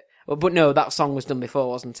riot." Well, but no, that song was done before,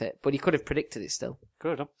 wasn't it? But he could have predicted it still.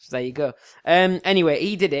 Good. Huh? So there you go. Anyway,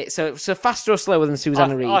 he did it. So faster or slower than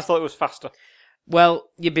Susanna Reid? I thought it was faster. Well,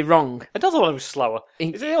 you'd be wrong. Another one was slower.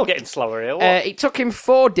 Is he all getting slower here? What? It took him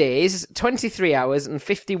 4 days, 23 hours, and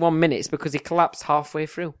 51 minutes because he collapsed halfway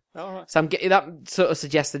through. All right. So that sort of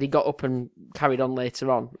suggests that he got up and carried on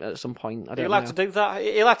later on at some point. I don't He'll know. have to do that.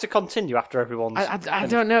 He'll have to continue after everyone's. I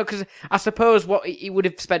don't know, because I suppose what he would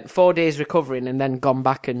have spent 4 days recovering and then gone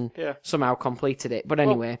back and somehow completed it. But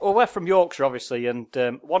anyway. Well, we're from Yorkshire, obviously, and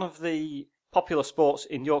one of the popular sports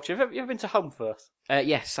in Yorkshire. Have you ever been to Holmfirth?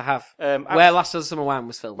 Yes, I have. Where Last of the Summer Wine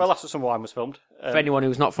was filmed. Well, Last of Summer Wine was filmed. For anyone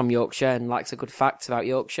who's not from Yorkshire and likes a good fact about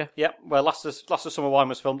Yorkshire. Yeah, well, Last of Summer Wine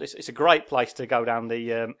was filmed. It's a great place to go down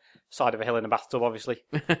the side of a hill in a bathtub, obviously.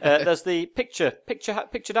 There's the picture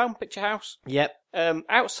house. Yep.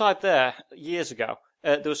 Outside there, years ago,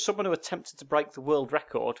 there was someone who attempted to break the world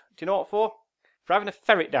record. Do you know what for? For having a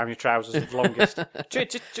ferret down your trousers the longest.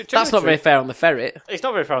 That's not very fair on the ferret. It's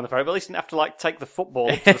not very fair on the ferret, but at least you didn't have to take the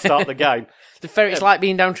football up to the start of the game. The ferret's like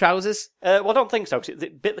being down trousers? Well, I don't think so, because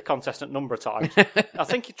it bit the contestant a number of times. I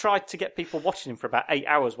think he tried to get people watching him for about 8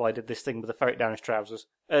 hours while he did this thing with the ferret down his trousers.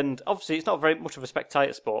 And obviously, it's not very much of a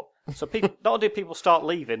spectator sport. So not only did people start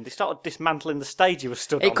leaving, they started dismantling the stage he was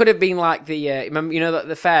stood on. It could have been like the, remember,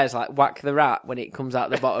 the fairs, like Whack the Rat, when it comes out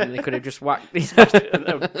the bottom, and they could have just whacked and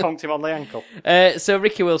conked him on the ankle. So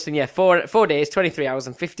Ricky Wilson, 4 days, 23 hours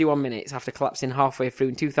and 51 minutes after collapsing halfway through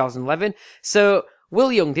in 2011. So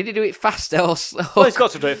Will Young, did he do it faster or slower? Well, he's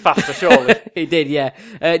got to do it faster, surely. He did, yeah.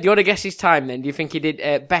 Do you want to guess his time then? Do you think he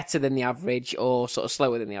did better than the average or sort of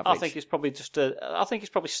slower than the average? I think he's probably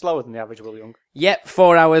slower than the average Will Young. Yep,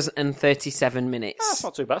 4 hours and 37 minutes. Oh, that's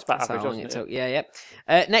not too bad. That's about That's average, how long isn't it it? took.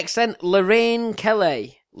 Yeah. Next then, Lorraine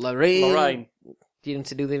Kelly. Lorraine. Do you want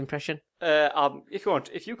to do the impression?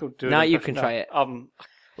 If you could do it. Now you can try it.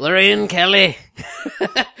 Lorraine Kelly.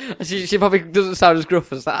 she probably doesn't sound as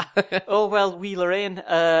gruff as that. Oh, well, wee Lorraine.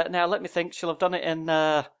 Now, let me think. She'll have done it in,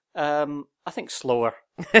 I think, slower.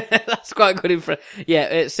 That's quite a good impression.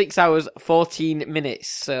 Yeah, 6 hours, 14 minutes.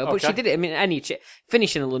 So, but she did it. I mean,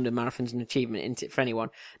 finishing a London Marathon's an achievement, isn't it, for anyone?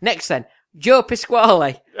 Next then, Joe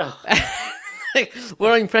Pasquale. Oh.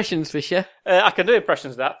 What are impressions, Fisher? I can do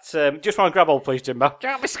impressions of that. Just want to grab hold, please, Jimbo.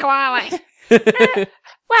 Joe Pasquale.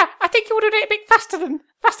 Well, I think you would have done it a bit faster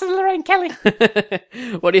than Lorraine Kelly.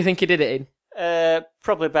 What do you think he did it in?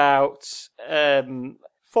 Probably about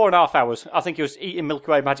 4.5 hours. I think he was eating Milky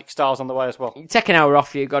Way Magic Stars on the way as well. Take an hour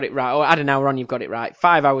off, you got it right. Or add an hour on, you've got it right.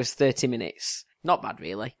 5 hours, 30 minutes. Not bad,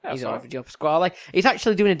 really. He's all right for Joe Pasquale. He's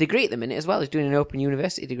actually doing a degree at the minute as well. He's doing an Open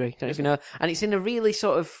University degree. Don't know if you know. And it's in a really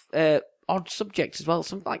sort of odd subject as well.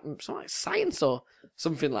 Something like science or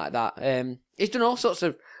something like that. He's done all sorts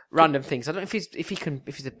of random things. I don't know if he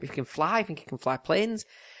can fly. I think he can fly planes.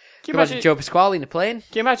 Can you imagine Joe Pasquale in a plane?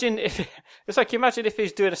 Can you imagine if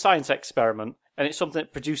he's doing a science experiment and it's something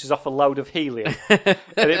that produces off a load of helium and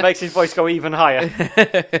it makes his voice go even higher?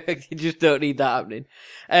 You just don't need that happening.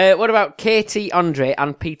 What about Katie Andre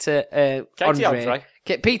and Peter Andre?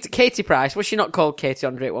 Katie Price. Was she not called Katie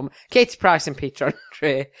Andre at one? Katie Price and Peter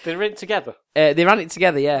Andre. They ran it together. They ran it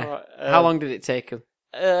together. Yeah. Right, How long did it take them?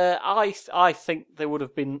 I think they would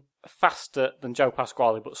have been faster than Joe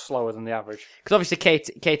Pasquale, but slower than the average. Because obviously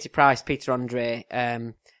Katie Price, Peter Andre,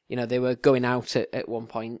 they were going out at one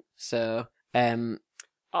point. So, were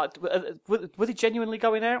they genuinely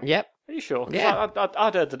going out? Yep. Are you sure? Yeah.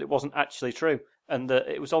 I'd heard that it wasn't actually true, and that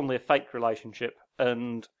it was only a fake relationship,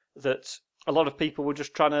 and that a lot of people were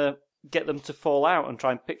just trying to get them to fall out and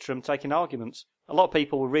try and picture them taking arguments. A lot of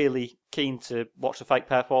people were really keen to watch the fake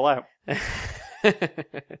pair fall out.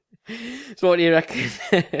 So what do you reckon?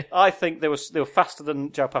 I think they were faster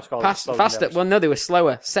than Joe Pasquale. Faster? Well, no, they were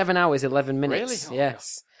slower. 7 hours, 11 minutes. Really? Oh,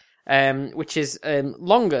 yes. Which is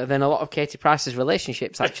longer than a lot of Katie Price's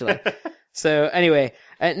relationships, actually. So anyway,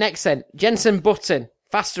 next then, Jenson Button.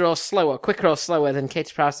 Faster or slower, quicker or slower than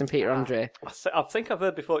Katie Price and Peter Andre? I think I've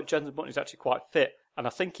heard before that Jenson Button is actually quite fit, and I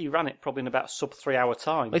think he ran it probably in about a sub 3 hour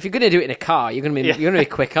time. Well, if you're going to do it in a car, you're going to be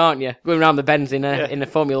quick, aren't you? Going around the bends in a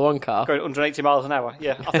Formula One car, going 180 miles an hour.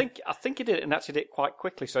 Yeah, I think he did it and actually did it quite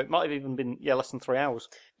quickly, so it might have even been less than 3 hours.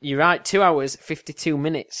 You're right, 2 hours 52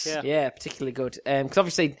 minutes. Yeah, particularly good. Because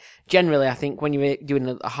obviously, generally, I think when you're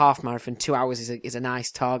doing a half marathon, 2 hours is a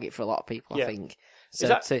nice target for a lot of people. I think.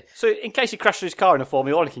 So in case he crashes his car in a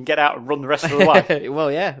Formula One, he can get out and run the rest of the way. Well,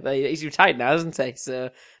 yeah, he's retired now, isn't he?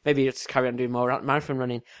 So maybe he'll just carry on doing more marathon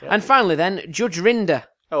running. Yeah. And finally then, Judge Rinder.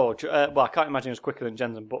 Oh, well, I can't imagine he was quicker than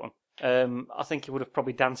Jenson Button. I think he would have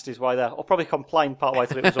probably danced his way there, or probably complained part way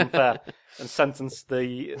that it was unfair and sentenced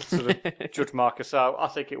the sort of judge marker. So I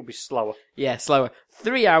think it will be slower. Yeah, slower.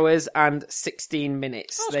 3 hours and 16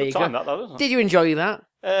 minutes. That's there good you time, go. That though, isn't it? Did you enjoy that?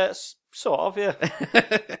 Sort of, yeah.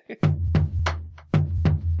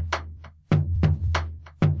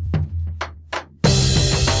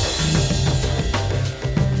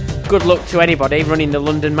 good luck to anybody running the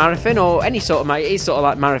London Marathon or any sort of it's sort of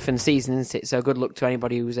like marathon season, isn't it? So good luck to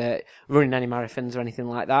anybody who's running any marathons or anything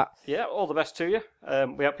like that. Yeah, all the best to you.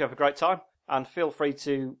 We hope you have a great time, and feel free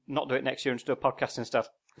to not do it next year and just do a podcast instead.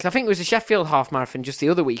 Because I think it was a Sheffield half marathon just the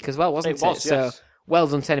other week as well, wasn't it? It was, yes. So well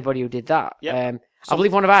done to anybody who did that. Yeah. I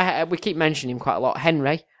believe one of we keep mentioning him quite a lot,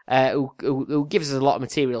 Henry, who gives us a lot of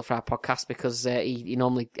material for our podcast because he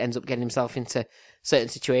normally ends up getting himself into certain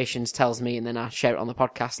situations, tells me, and then I share it on the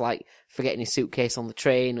podcast, like forgetting his suitcase on the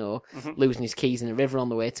train or losing his keys in a river on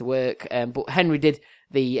the way to work. But Henry did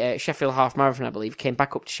the Sheffield half marathon, I believe, came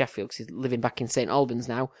back up to Sheffield because he's living back in St Albans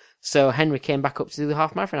now. So Henry came back up to do the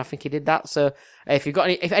half marathon. I think he did that. So if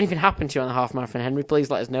anything happened to you on the half marathon, Henry,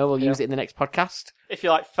 please let us know. We'll use it in the next podcast. If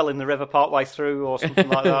you fell in the river part way through or something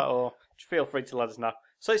like that, or feel free to let us know.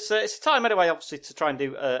 So it's time anyway, obviously, to try and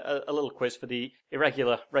do a little quiz for the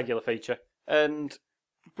regular feature. And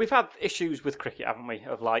we've had issues with cricket, haven't we,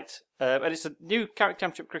 of late? And it's a new Carrick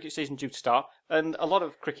Championship cricket season due to start, and a lot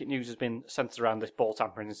of cricket news has been centred around this ball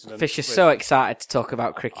tampering incident. Fish is so excited to talk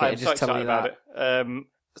about cricket. I'm so excited about it.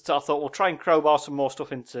 So I thought we'll try and crowbar some more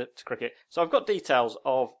stuff into cricket. So I've got details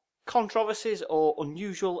of controversies or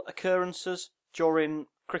unusual occurrences during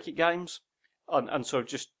cricket games. And so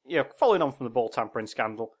just, following on from the ball tampering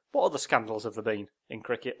scandal, what other scandals have there been in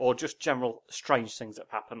cricket, or just general strange things that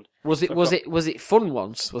have happened? Was it fun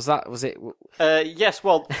once? Was it? Yes.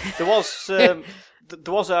 Well, there was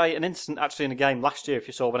an incident actually in a game last year, if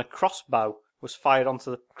you saw, when a crossbow was fired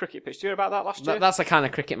onto the cricket pitch. Do you hear about that last year? That's the kind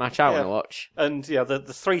of cricket match I want to watch. And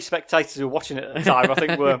the three spectators who were watching it at the time, I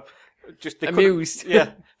think, were just amused.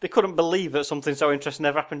 They couldn't believe that something so interesting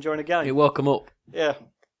ever happened during a game. It woke them up. Yeah.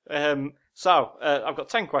 So, I've got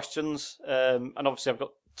 10 questions, and obviously I've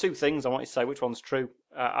got two things I want you to say which one's true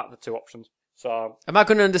out of the two options. So, am I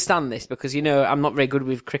going to understand this? Because, I'm not very good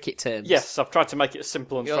with cricket terms. Yes, I've tried to make it as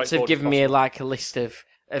simple and straightforward as possible. You ought to have given me a list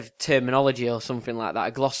of terminology or something like that,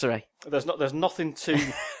 a glossary. There's nothing too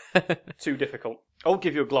difficult. I'll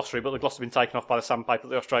give you a glossary, but the glossary has been taken off by the sandpaper that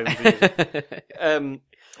the Australians are using.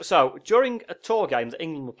 So, during a tour game that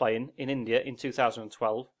England were playing in India in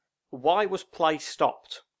 2012, why was play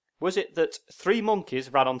stopped? Was it that 3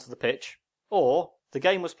 monkeys ran onto the pitch, or the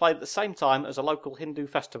game was played at the same time as a local Hindu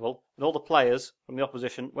festival, and all the players from the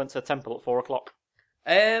opposition went to the temple at 4 o'clock?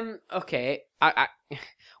 Okay.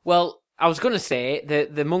 Well, I was going to say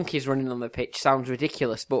the monkeys running on the pitch sounds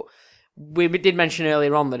ridiculous, but we did mention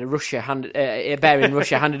earlier on that a bear in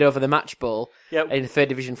Russia handed over the match ball in the 3rd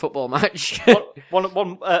Division football match.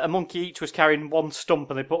 A monkey each was carrying one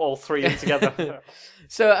stump, and they put all 3 in together.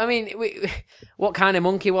 So, what kind of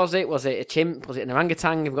monkey was it? Was it a chimp? Was it an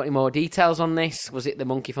orangutan? Have we got any more details on this? Was it the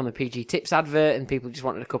monkey from the PG Tips advert and people just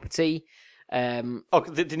wanted a cup of tea? They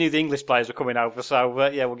knew the English players were coming over, so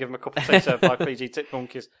we'll give them a cup of tea served by PG Tip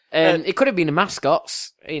monkeys. It could have been a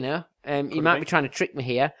mascots, you might be trying to trick me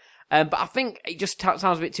here. But I think it just sounds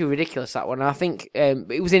a bit too ridiculous, that one. I think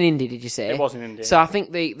it was in India, did you say? It was in India. So I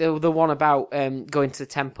think the one about going to the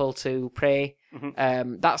temple to pray,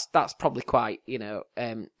 that's probably quite,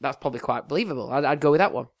 that's probably quite believable. I'd go with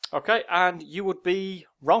that one. Okay, and you would be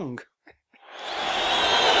wrong.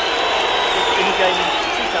 In the game in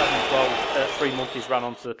 2012, 3 monkeys ran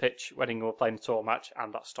onto the pitch when England were playing a tour match,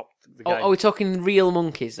 and that stopped the game. Are we talking real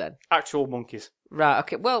monkeys then? Actual monkeys. Right,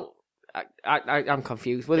 okay, well, I'm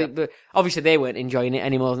confused. But obviously they weren't enjoying it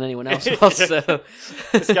any more than anyone else was. So.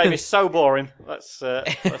 This game is so boring. Let's do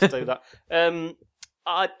that.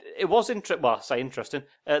 It was interesting.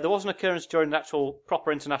 There was an occurrence during an actual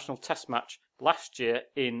proper international test match last year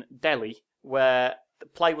in Delhi where the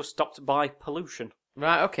play was stopped by pollution.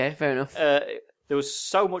 Right, okay, fair enough. There was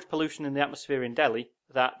so much pollution in the atmosphere in Delhi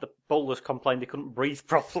that the bowlers complained they couldn't breathe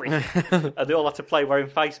properly. And they all had to play wearing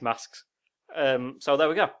face masks. So there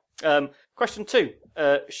we go. Question 2.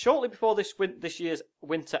 Shortly before this year's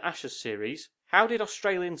Winter Ashes series, how did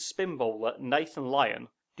Australian spin bowler Nathan Lyon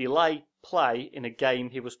delay play in a game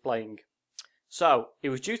he was playing? So, he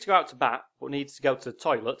was due to go out to bat, but needed to go to the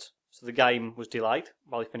toilet, so the game was delayed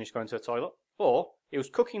while he finished going to the toilet. Or, he was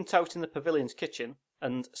cooking toast in the pavilion's kitchen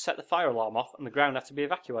and set the fire alarm off and the ground had to be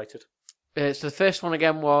evacuated. So the first one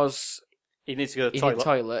again was... He needs to go to the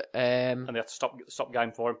toilet. And they had to stop the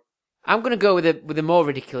game for him. I'm going to go with a more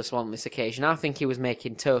ridiculous one on this occasion. I think he was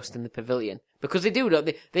making toast in the pavilion. Because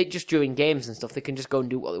they just during games and stuff, they can just go and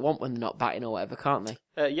do what they want when they're not batting or whatever, can't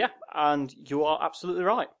they? Yeah, and you are absolutely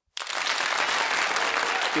right.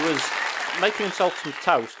 He was making himself some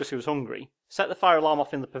toast because he was hungry, set the fire alarm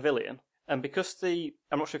off in the pavilion, and because I'm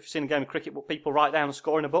not sure if you've seen a game of cricket, but people write down a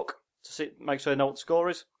score in a book to make sure they know what the score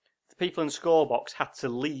is. The people in the score box had to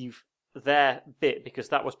leave their bit because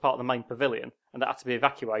that was part of the main pavilion and that had to be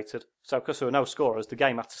evacuated. So because there were no scorers, the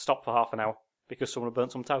game had to stop for half an hour because someone had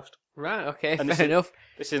burnt some toast. Right, okay, And fair enough.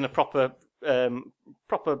 This isn't a proper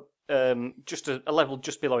just a level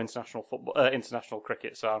just below international football, international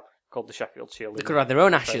cricket. So called the Sheffield Shield. They could have had their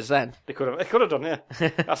own ashes then. They could have done, yeah.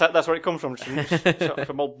 That's where it comes from,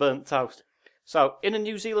 from old burnt toast. So, in a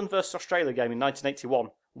New Zealand versus Australia game in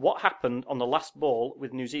 1981, what happened on the last ball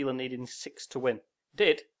with New Zealand needing 6 to win?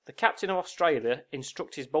 Did the captain of Australia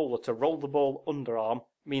instruct his bowler to roll the ball underarm,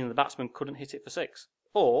 meaning the batsman couldn't hit it for 6?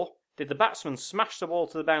 Or did the batsman smash the ball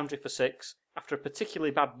to the boundary for 6 after a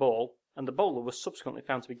particularly bad ball, and the bowler was subsequently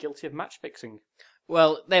found to be guilty of match fixing?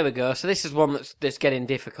 Well, there we go. So this is one that's getting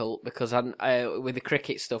difficult because with the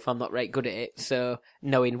cricket stuff, I'm not very good at it. So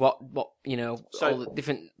knowing what all the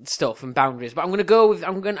different stuff and boundaries. But I'm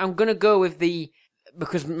gonna go with the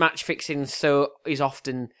because match fixing is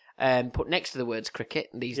often put next to the words cricket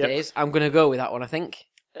these days. I'm gonna go with that one. I think.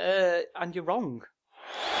 And you're wrong.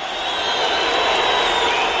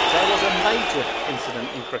 There was a major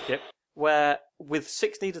incident in cricket where, with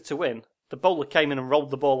 6 needed to win, the bowler came in and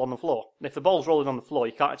rolled the ball on the floor. And if the ball's rolling on the floor,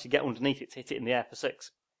 you can't actually get underneath it to hit it in the air for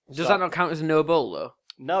 6. Does that not count as a no bowl though?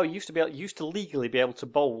 No, you used to legally be able to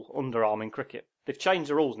bowl underarm in cricket. They've changed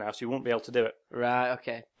the rules now, so you won't be able to do it. Right.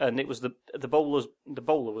 Okay. And it was the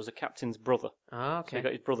bowler was the captain's brother. Oh, okay. So he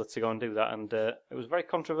got his brother to go and do that, and it was very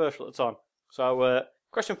controversial at the time. So,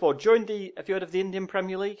 question 4: have you heard of the Indian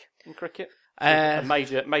Premier League in cricket? A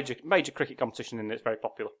major cricket competition, and it's very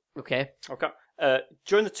popular. Okay.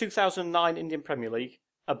 During the 2009 Indian Premier League,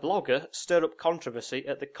 a blogger stirred up controversy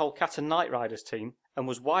at the Kolkata Knight Riders team and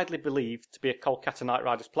was widely believed to be a Kolkata Knight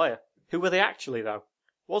Riders player. Who were they actually, though?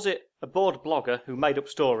 Was it a bored blogger who made up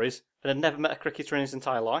stories and had never met a cricketer in his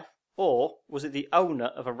entire life? Or was it the owner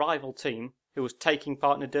of a rival team who was taking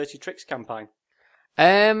part in a Dirty Tricks campaign?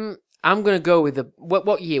 I'm going to go with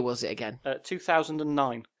what year was it again?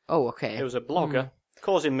 2009. Oh, okay. It was a blogger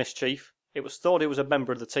causing mischief. It was thought he was a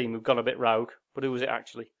member of the team who'd gone a bit rogue, but who was it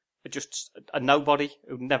actually? Just a nobody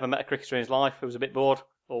who'd never met a cricketer in his life who was a bit bored?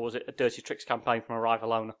 Or was it a Dirty Tricks campaign from a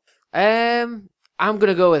rival owner? I'm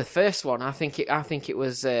going to go with the first one. I think it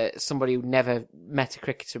was somebody who never met a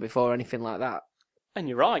cricketer before or anything like that. And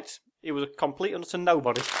you're right. It was a complete and utter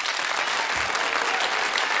nobody.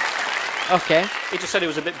 Okay. He just said he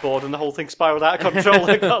was a bit bored and the whole thing spiralled out of control.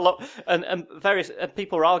 and various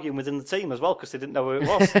people were arguing within the team as well because they didn't know who it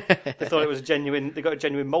was. They thought it was they got a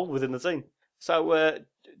genuine mole within the team. So,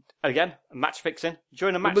 again, match fixing.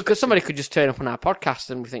 During a match because somebody could just turn up on our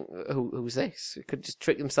podcast and we think, who's this? They could just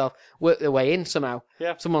trick themselves, work their way in somehow.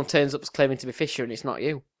 Yeah. Someone turns up claiming to be Fisher and it's not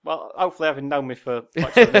you. Well, hopefully having known me for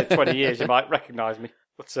 20 years, you might recognise me.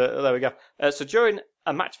 But there we go. So during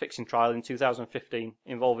a match-fixing trial in 2015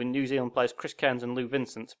 involving New Zealand players Chris Cairns and Lou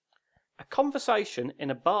Vincent, a conversation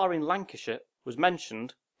in a bar in Lancashire was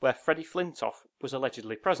mentioned where Freddie Flintoff was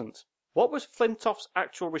allegedly present. What was Flintoff's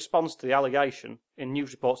actual response to the allegation in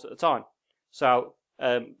news reports at the time? So,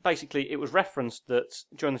 basically, it was referenced that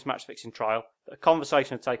during this match-fixing trial, that a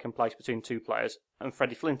conversation had taken place between two players, and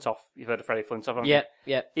Freddie Flintoff, you've heard of Freddie Flintoff, haven't you?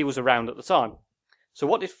 Yeah. He was around at the time. So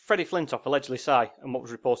what did Freddie Flintoff allegedly say, and what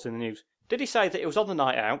was reported in the news? Did he say that he was on the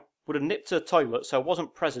night out, would have nipped to the toilet so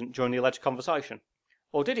wasn't present during the alleged conversation?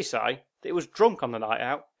 Or did he say that he was drunk on the night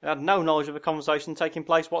out and had no knowledge of a conversation taking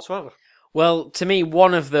place whatsoever? Well, to me,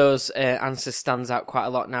 one of those answers stands out quite a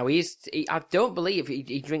lot now. I don't believe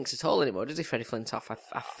he drinks at all anymore, does he, Freddie Flintoff?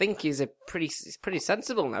 I think he's pretty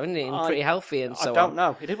sensible now, isn't he? And pretty healthy and so on. I don't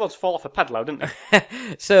know. He did once fall off a pedalo, didn't he?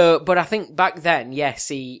 But I think back then, yes,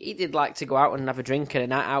 he did like to go out and have a drink and a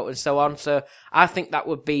night out and so on. So I think that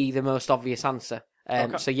would be the most obvious answer.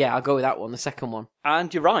 Okay. So yeah, I'll go with that one, the second one.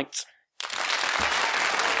 And you're right.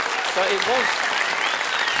 So it was.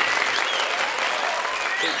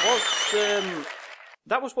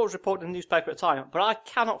 That was what was reported in the newspaper at the time, but I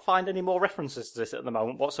cannot find any more references to this at the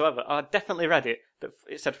moment whatsoever. I definitely read it, that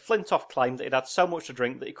it said Flintoff claimed that he'd had so much to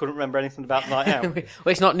drink that he couldn't remember anything about the night out. Well,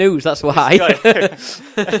 it's not news, that's why.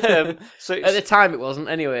 So at the time it wasn't,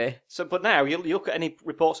 anyway. So, but now, you look at any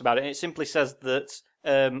reports about it, and it simply says that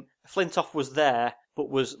Flintoff was there, but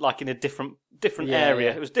was like in a different area.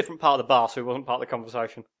 Yeah. It was a different part of the bar, so he wasn't part of the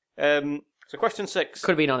conversation. So question 6.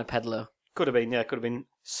 Could have been on a pedalo. Could have been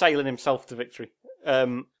sailing himself to victory.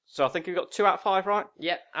 So I think we've got 2 out of 5, right?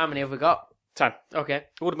 Yeah. How many have we got? 10. Okay.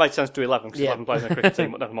 It would have made sense to do 11 because 11 players in a cricket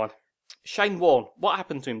team, but never mind. Shane Warne, what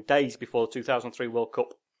happened to him days before the 2003 World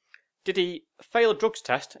Cup? Did he fail a drugs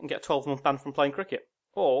test and get a 12-month ban from playing cricket?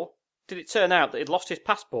 Or did it turn out that he'd lost his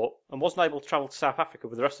passport and wasn't able to travel to South Africa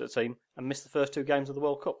with the rest of the team and missed the first 2 games of the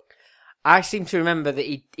World Cup? I seem to remember that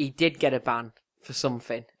he did get a ban for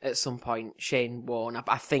something at some point. Shane Warne,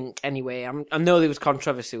 I think. Anyway, I know there was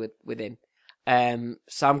controversy with him,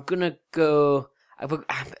 so I'm gonna go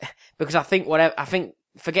because I think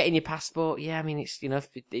forgetting your passport. Yeah, I mean it's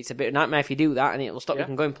it's a bit of a nightmare if you do that, and it will stop you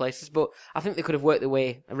from going places. But I think they could have worked their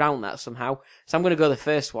way around that somehow. So I'm gonna go the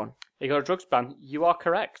first one. You got a drugs ban. You are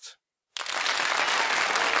correct.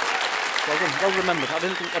 Well remembered. I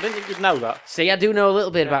didn't think you'd know that. See, I do know a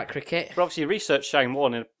little bit about cricket. But obviously, you researched Shane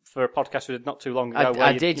Warne for a podcast we did not too long ago.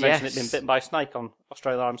 I you did, mentioned yes. it being bitten by a snake on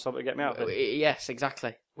Australia Arms Something to Get Me Out of It. Yes,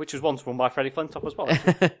 exactly. Which was once won by Freddie Flintoff as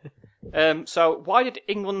well. So, why did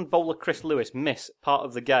England bowler Chris Lewis miss part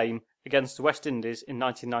of the game against the West Indies in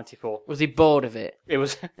 1994? Was he bored of it? It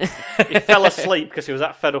was. He fell asleep because he was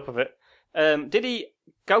that fed up of it. Did he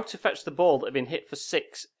go to fetch the ball that had been hit for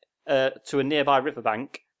 6 to a nearby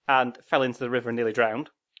riverbank and fell into the river and nearly drowned?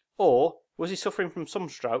 Or was he suffering from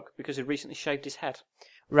sunstroke because he'd recently shaved his head?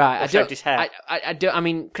 Right, shaved his hair. I don't. I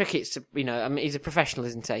mean, cricket's he's a professional,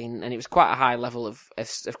 isn't he? And it was quite a high level of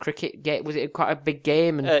cricket. Was it quite a big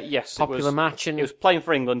game and yes, popular match? And he was playing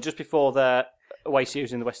for England just before their away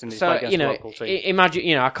series in the West Indies. So against the local team.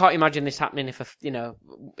 Imagine, I can't imagine this happening if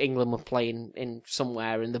England were playing in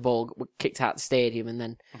somewhere and the ball kicked out the stadium and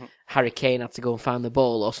then Harry Kane had to go and find the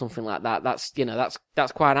ball or something like that. That's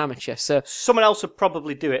quite amateur. So someone else would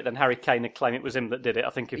probably do it than Harry Kane and claim it was him that did it. I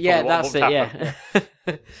think. That's it.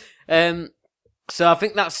 Yeah. So I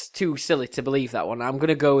think that's too silly to believe that one. I'm going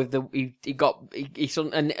to go with and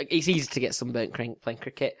it's easy to get sunburnt playing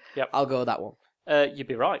cricket. Yep. I'll go with that one. You'd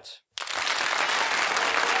be right.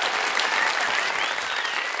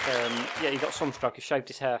 He got sunstroke. He shaved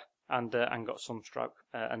his hair and got sunstroke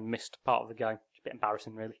and missed part of the game. It's a bit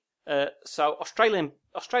embarrassing, really. So Australian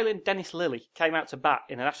Dennis Lillee came out to bat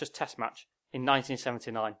in an Ashes Test match in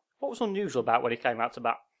 1979. What was unusual about when he came out to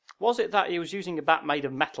bat? Was it that he was using a bat made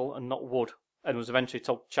of metal and not wood, and was eventually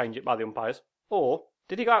told to change it by the umpires? Or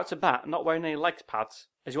did he go out to bat not wearing any leg pads,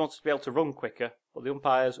 as he wanted to be able to run quicker, but the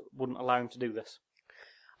umpires wouldn't allow him to do this?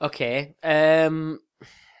 Okay.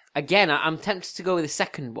 Again, I'm tempted to go with the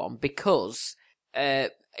second one because,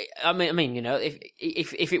 if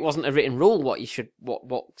it wasn't a written rule what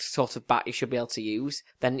sort of bat you should be able to use,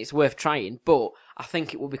 then it's worth trying. But I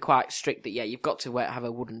think it would be quite strict that you've got to have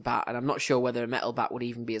a wooden bat, and I'm not sure whether a metal bat would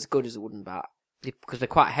even be as good as a wooden bat because they're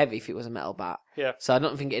quite heavy if it was a metal bat. Yeah. So I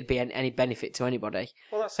don't think it'd be any benefit to anybody.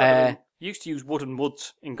 Well, that's you used to use wooden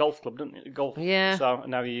woods in golf club, didn't you? Golf. Yeah. So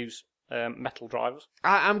now you use metal drivers.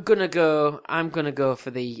 I'm gonna go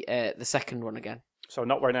for the second one again. So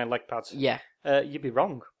not wearing any leg pads. Yeah. You'd be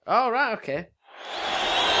wrong. Oh right, okay.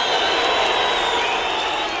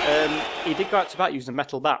 He did go out to bat using a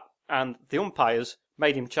metal bat, and the umpires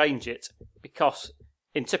made him change it because,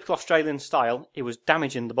 in typical Australian style, he was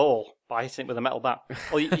damaging the ball by hitting it with a metal bat.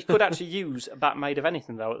 Well, you could actually use a bat made of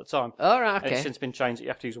anything though at the time. Oh right, okay. And it's since been changed that you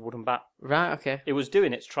have to use a wooden bat. Right, okay. It was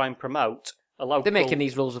doing it to try and promote. They're making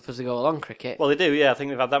these rules up as they go along, cricket. Well, they do, yeah. I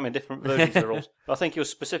think they've had that many different versions of the rules. But I think he was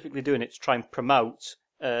specifically doing it to try and promote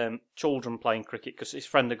children playing cricket because his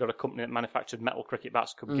friend had got a company that manufactured metal cricket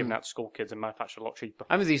bats could be given out to school kids and manufactured a lot cheaper.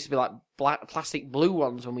 I remember there used to be like plastic blue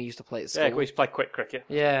ones when we used to play at school. Yeah, we used to play quick cricket.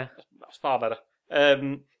 Yeah. That's far better.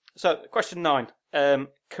 So, question 9.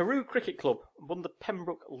 Carew Cricket Club won the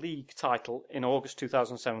Pembroke League title in August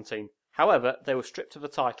 2017. However, they were stripped of the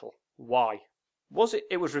title. Why?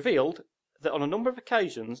 It was revealed that on a number of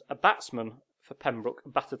occasions, a batsman for Pembroke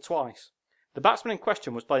batted twice. The batsman in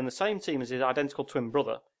question was playing the same team as his identical twin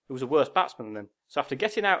brother, who was a worse batsman than him. So after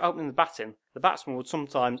getting out opening the batting, the batsman would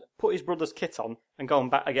sometimes put his brother's kit on and go and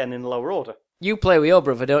bat again in the lower order. You play with your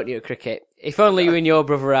brother, don't you, at cricket? If only you and your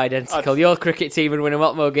brother were identical, your cricket team would win a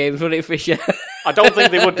lot more games, wouldn't it, Fisher? I don't think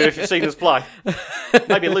they would do if you've seen us play.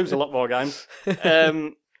 Maybe lose a lot more games.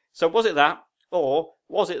 So was it that, or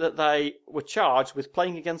was it that they were charged with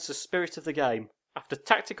playing against the spirit of the game? After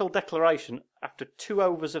tactical declaration, after 2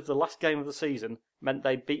 overs of the last game of the season, meant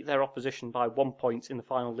they beat their opposition by 1 point in the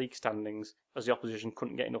final league standings, as the opposition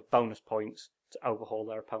couldn't get enough bonus points to overhaul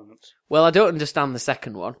their opponents. Well, I don't understand the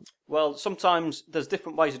second one. Well, sometimes there's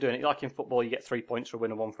different ways of doing it. Like in football, you get 3 points for a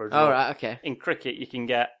win and 1 for a draw. Oh, right, okay. In cricket,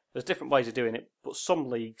 there's different ways of doing it, but some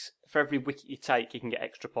leagues, for every wicket you take, you can get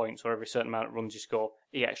extra points, or every certain amount of runs you score,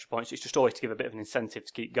 you get extra points. It's just always to give a bit of an incentive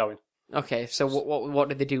to keep going. Okay, so what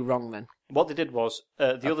did they do wrong then? What they did was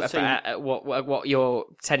the other team. What your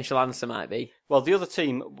potential answer might be? Well, the other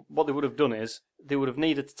team, what they would have done is they would have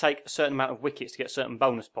needed to take a certain amount of wickets to get certain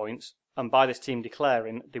bonus points, and by this team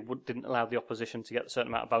declaring, they didn't allow the opposition to get a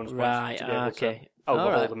certain amount of bonus points to be able to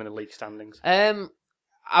overhaul them in the league standings.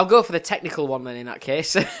 I'll go for the technical one then in that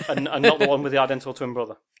case, and not the one with the identical twin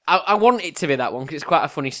brother. I want it to be that one because it's quite a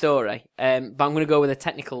funny story. But I'm going to go with a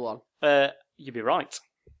technical one. You'd be right.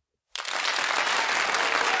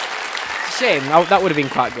 Shame, that would have been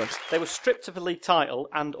quite good. They were stripped of the league title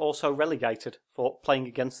and also relegated for playing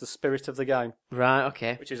against the spirit of the game. Right,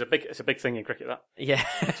 okay. Which is a big thing in cricket, that. Yeah.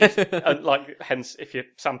 And hence, if you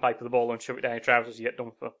sandpaper the ball and shove it down your trousers, you get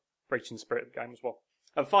done for breaching the spirit of the game as well.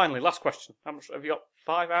 And finally, last question. How much have you got?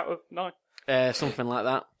 5 out of 9? Something like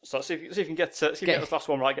that. So see if you can get this last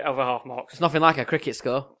one right, get over half marks. It's nothing like a cricket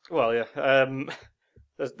score. Well, yeah.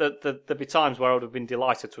 There'd be times where I would have been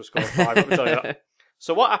delighted to have scored 5, let me tell you that.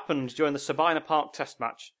 So what happened during the Sabina Park Test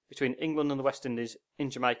match between England and the West Indies in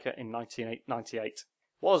Jamaica in 1998?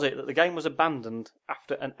 Was it that the game was abandoned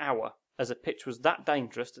after an hour as the pitch was that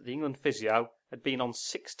dangerous that the England physio had been on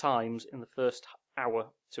 6 times in the first hour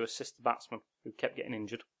to assist the batsman who kept getting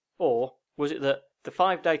injured? Or was it that the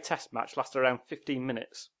 5-day test match lasted around 15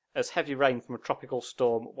 minutes as heavy rain from a tropical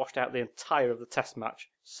storm washed out the entire of the test match,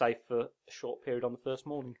 save for a short period on the first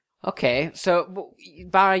morning? Okay, so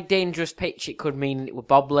by dangerous pitch, it could mean it was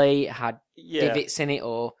bobbly, it had divots in it,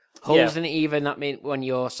 or holes in it even. That means when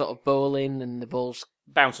you're sort of bowling and the ball's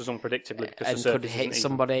bounces unpredictably because and the surface could hit isn't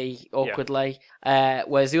somebody awkwardly.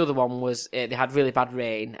 Whereas the other one was they had really bad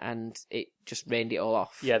rain and it just rained it all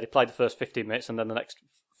off. Yeah, they played the first 15 minutes and then the next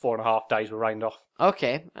 4.5 days were rained off.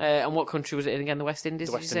 Okay, and what country was it in again? The West Indies.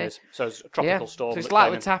 The West did you Indies. say? So it's a tropical storm. So it's that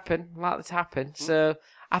likely came to happen. Likely to happen. So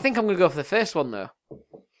I think I'm going to go for the first one though.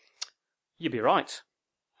 You'd be right.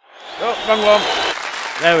 Oh, wrong one.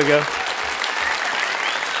 There we go.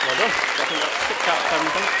 Well done. I think that's 6 out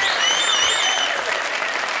of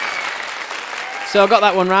 10. So I got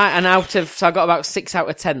that one right, and so I got about 6 out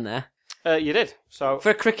of 10 there. You did. So for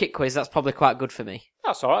a cricket quiz, that's probably quite good for me.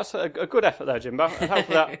 That's all right. That's a good effort there, Jimbo. And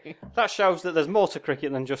hopefully that shows that there's more to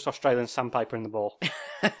cricket than just Australian sandpaper in the ball.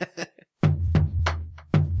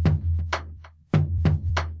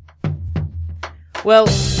 Well,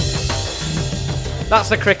 that's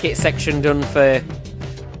the cricket section done for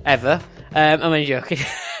ever. I'm only joking.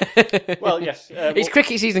 Well, yes. It's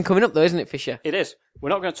cricket season coming up though, isn't it, Fisher? It is. We're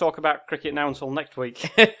not going to talk about cricket now until next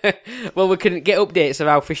week. Well, we can get updates of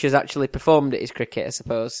how Fisher's actually performed at his cricket, I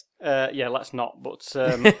suppose. Yeah, let's not. But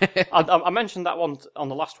I mentioned that one on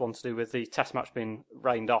the last one to do with the test match being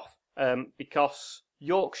rained off because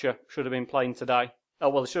Yorkshire should have been playing today. Oh,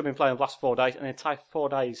 well, they should have been playing the last 4 days, and the entire 4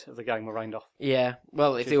 days of the game were rained off. Yeah,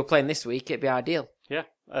 well, if they were playing this week, it'd be ideal. Yeah,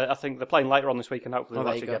 I think they're playing later on this week, and hopefully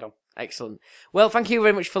they'll actually get on. Excellent. Well, thank you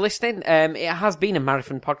very much for listening. It has been a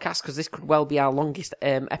marathon podcast, because this could well be our longest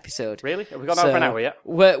episode. Really? Have we gone over an hour yet?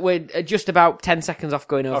 We're just about 10 seconds off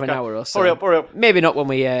going over an hour or so. Hurry up. Maybe not when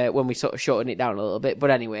we sort of shorten it down a little bit, but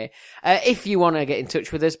anyway. If you want to get in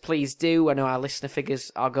touch with us, please do. I know our listener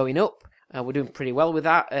figures are going up. We're doing pretty well with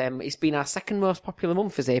that. It's been our second most popular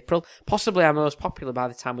month is April, possibly our most popular by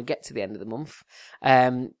the time we get to the end of the month.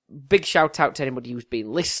 Big shout out to anybody who's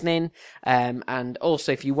been listening. And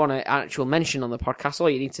also, if you want an actual mention on the podcast, all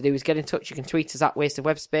you need to do is get in touch. You can tweet us at Wasted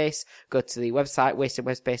Webspace. Go to the website,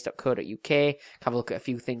 wastedwebspace.co.uk. Have a look at a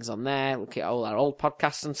few things on there. Look at all our old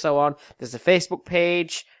podcasts and so on. There's a Facebook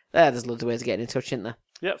page. There's loads of ways of getting in touch, isn't there?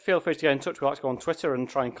 Yeah, feel free to get in touch. We like to go on Twitter and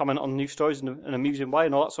try and comment on news stories in an amusing way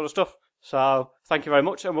and all that sort of stuff. So, thank you very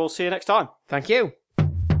much, and we'll see you next time. Thank you.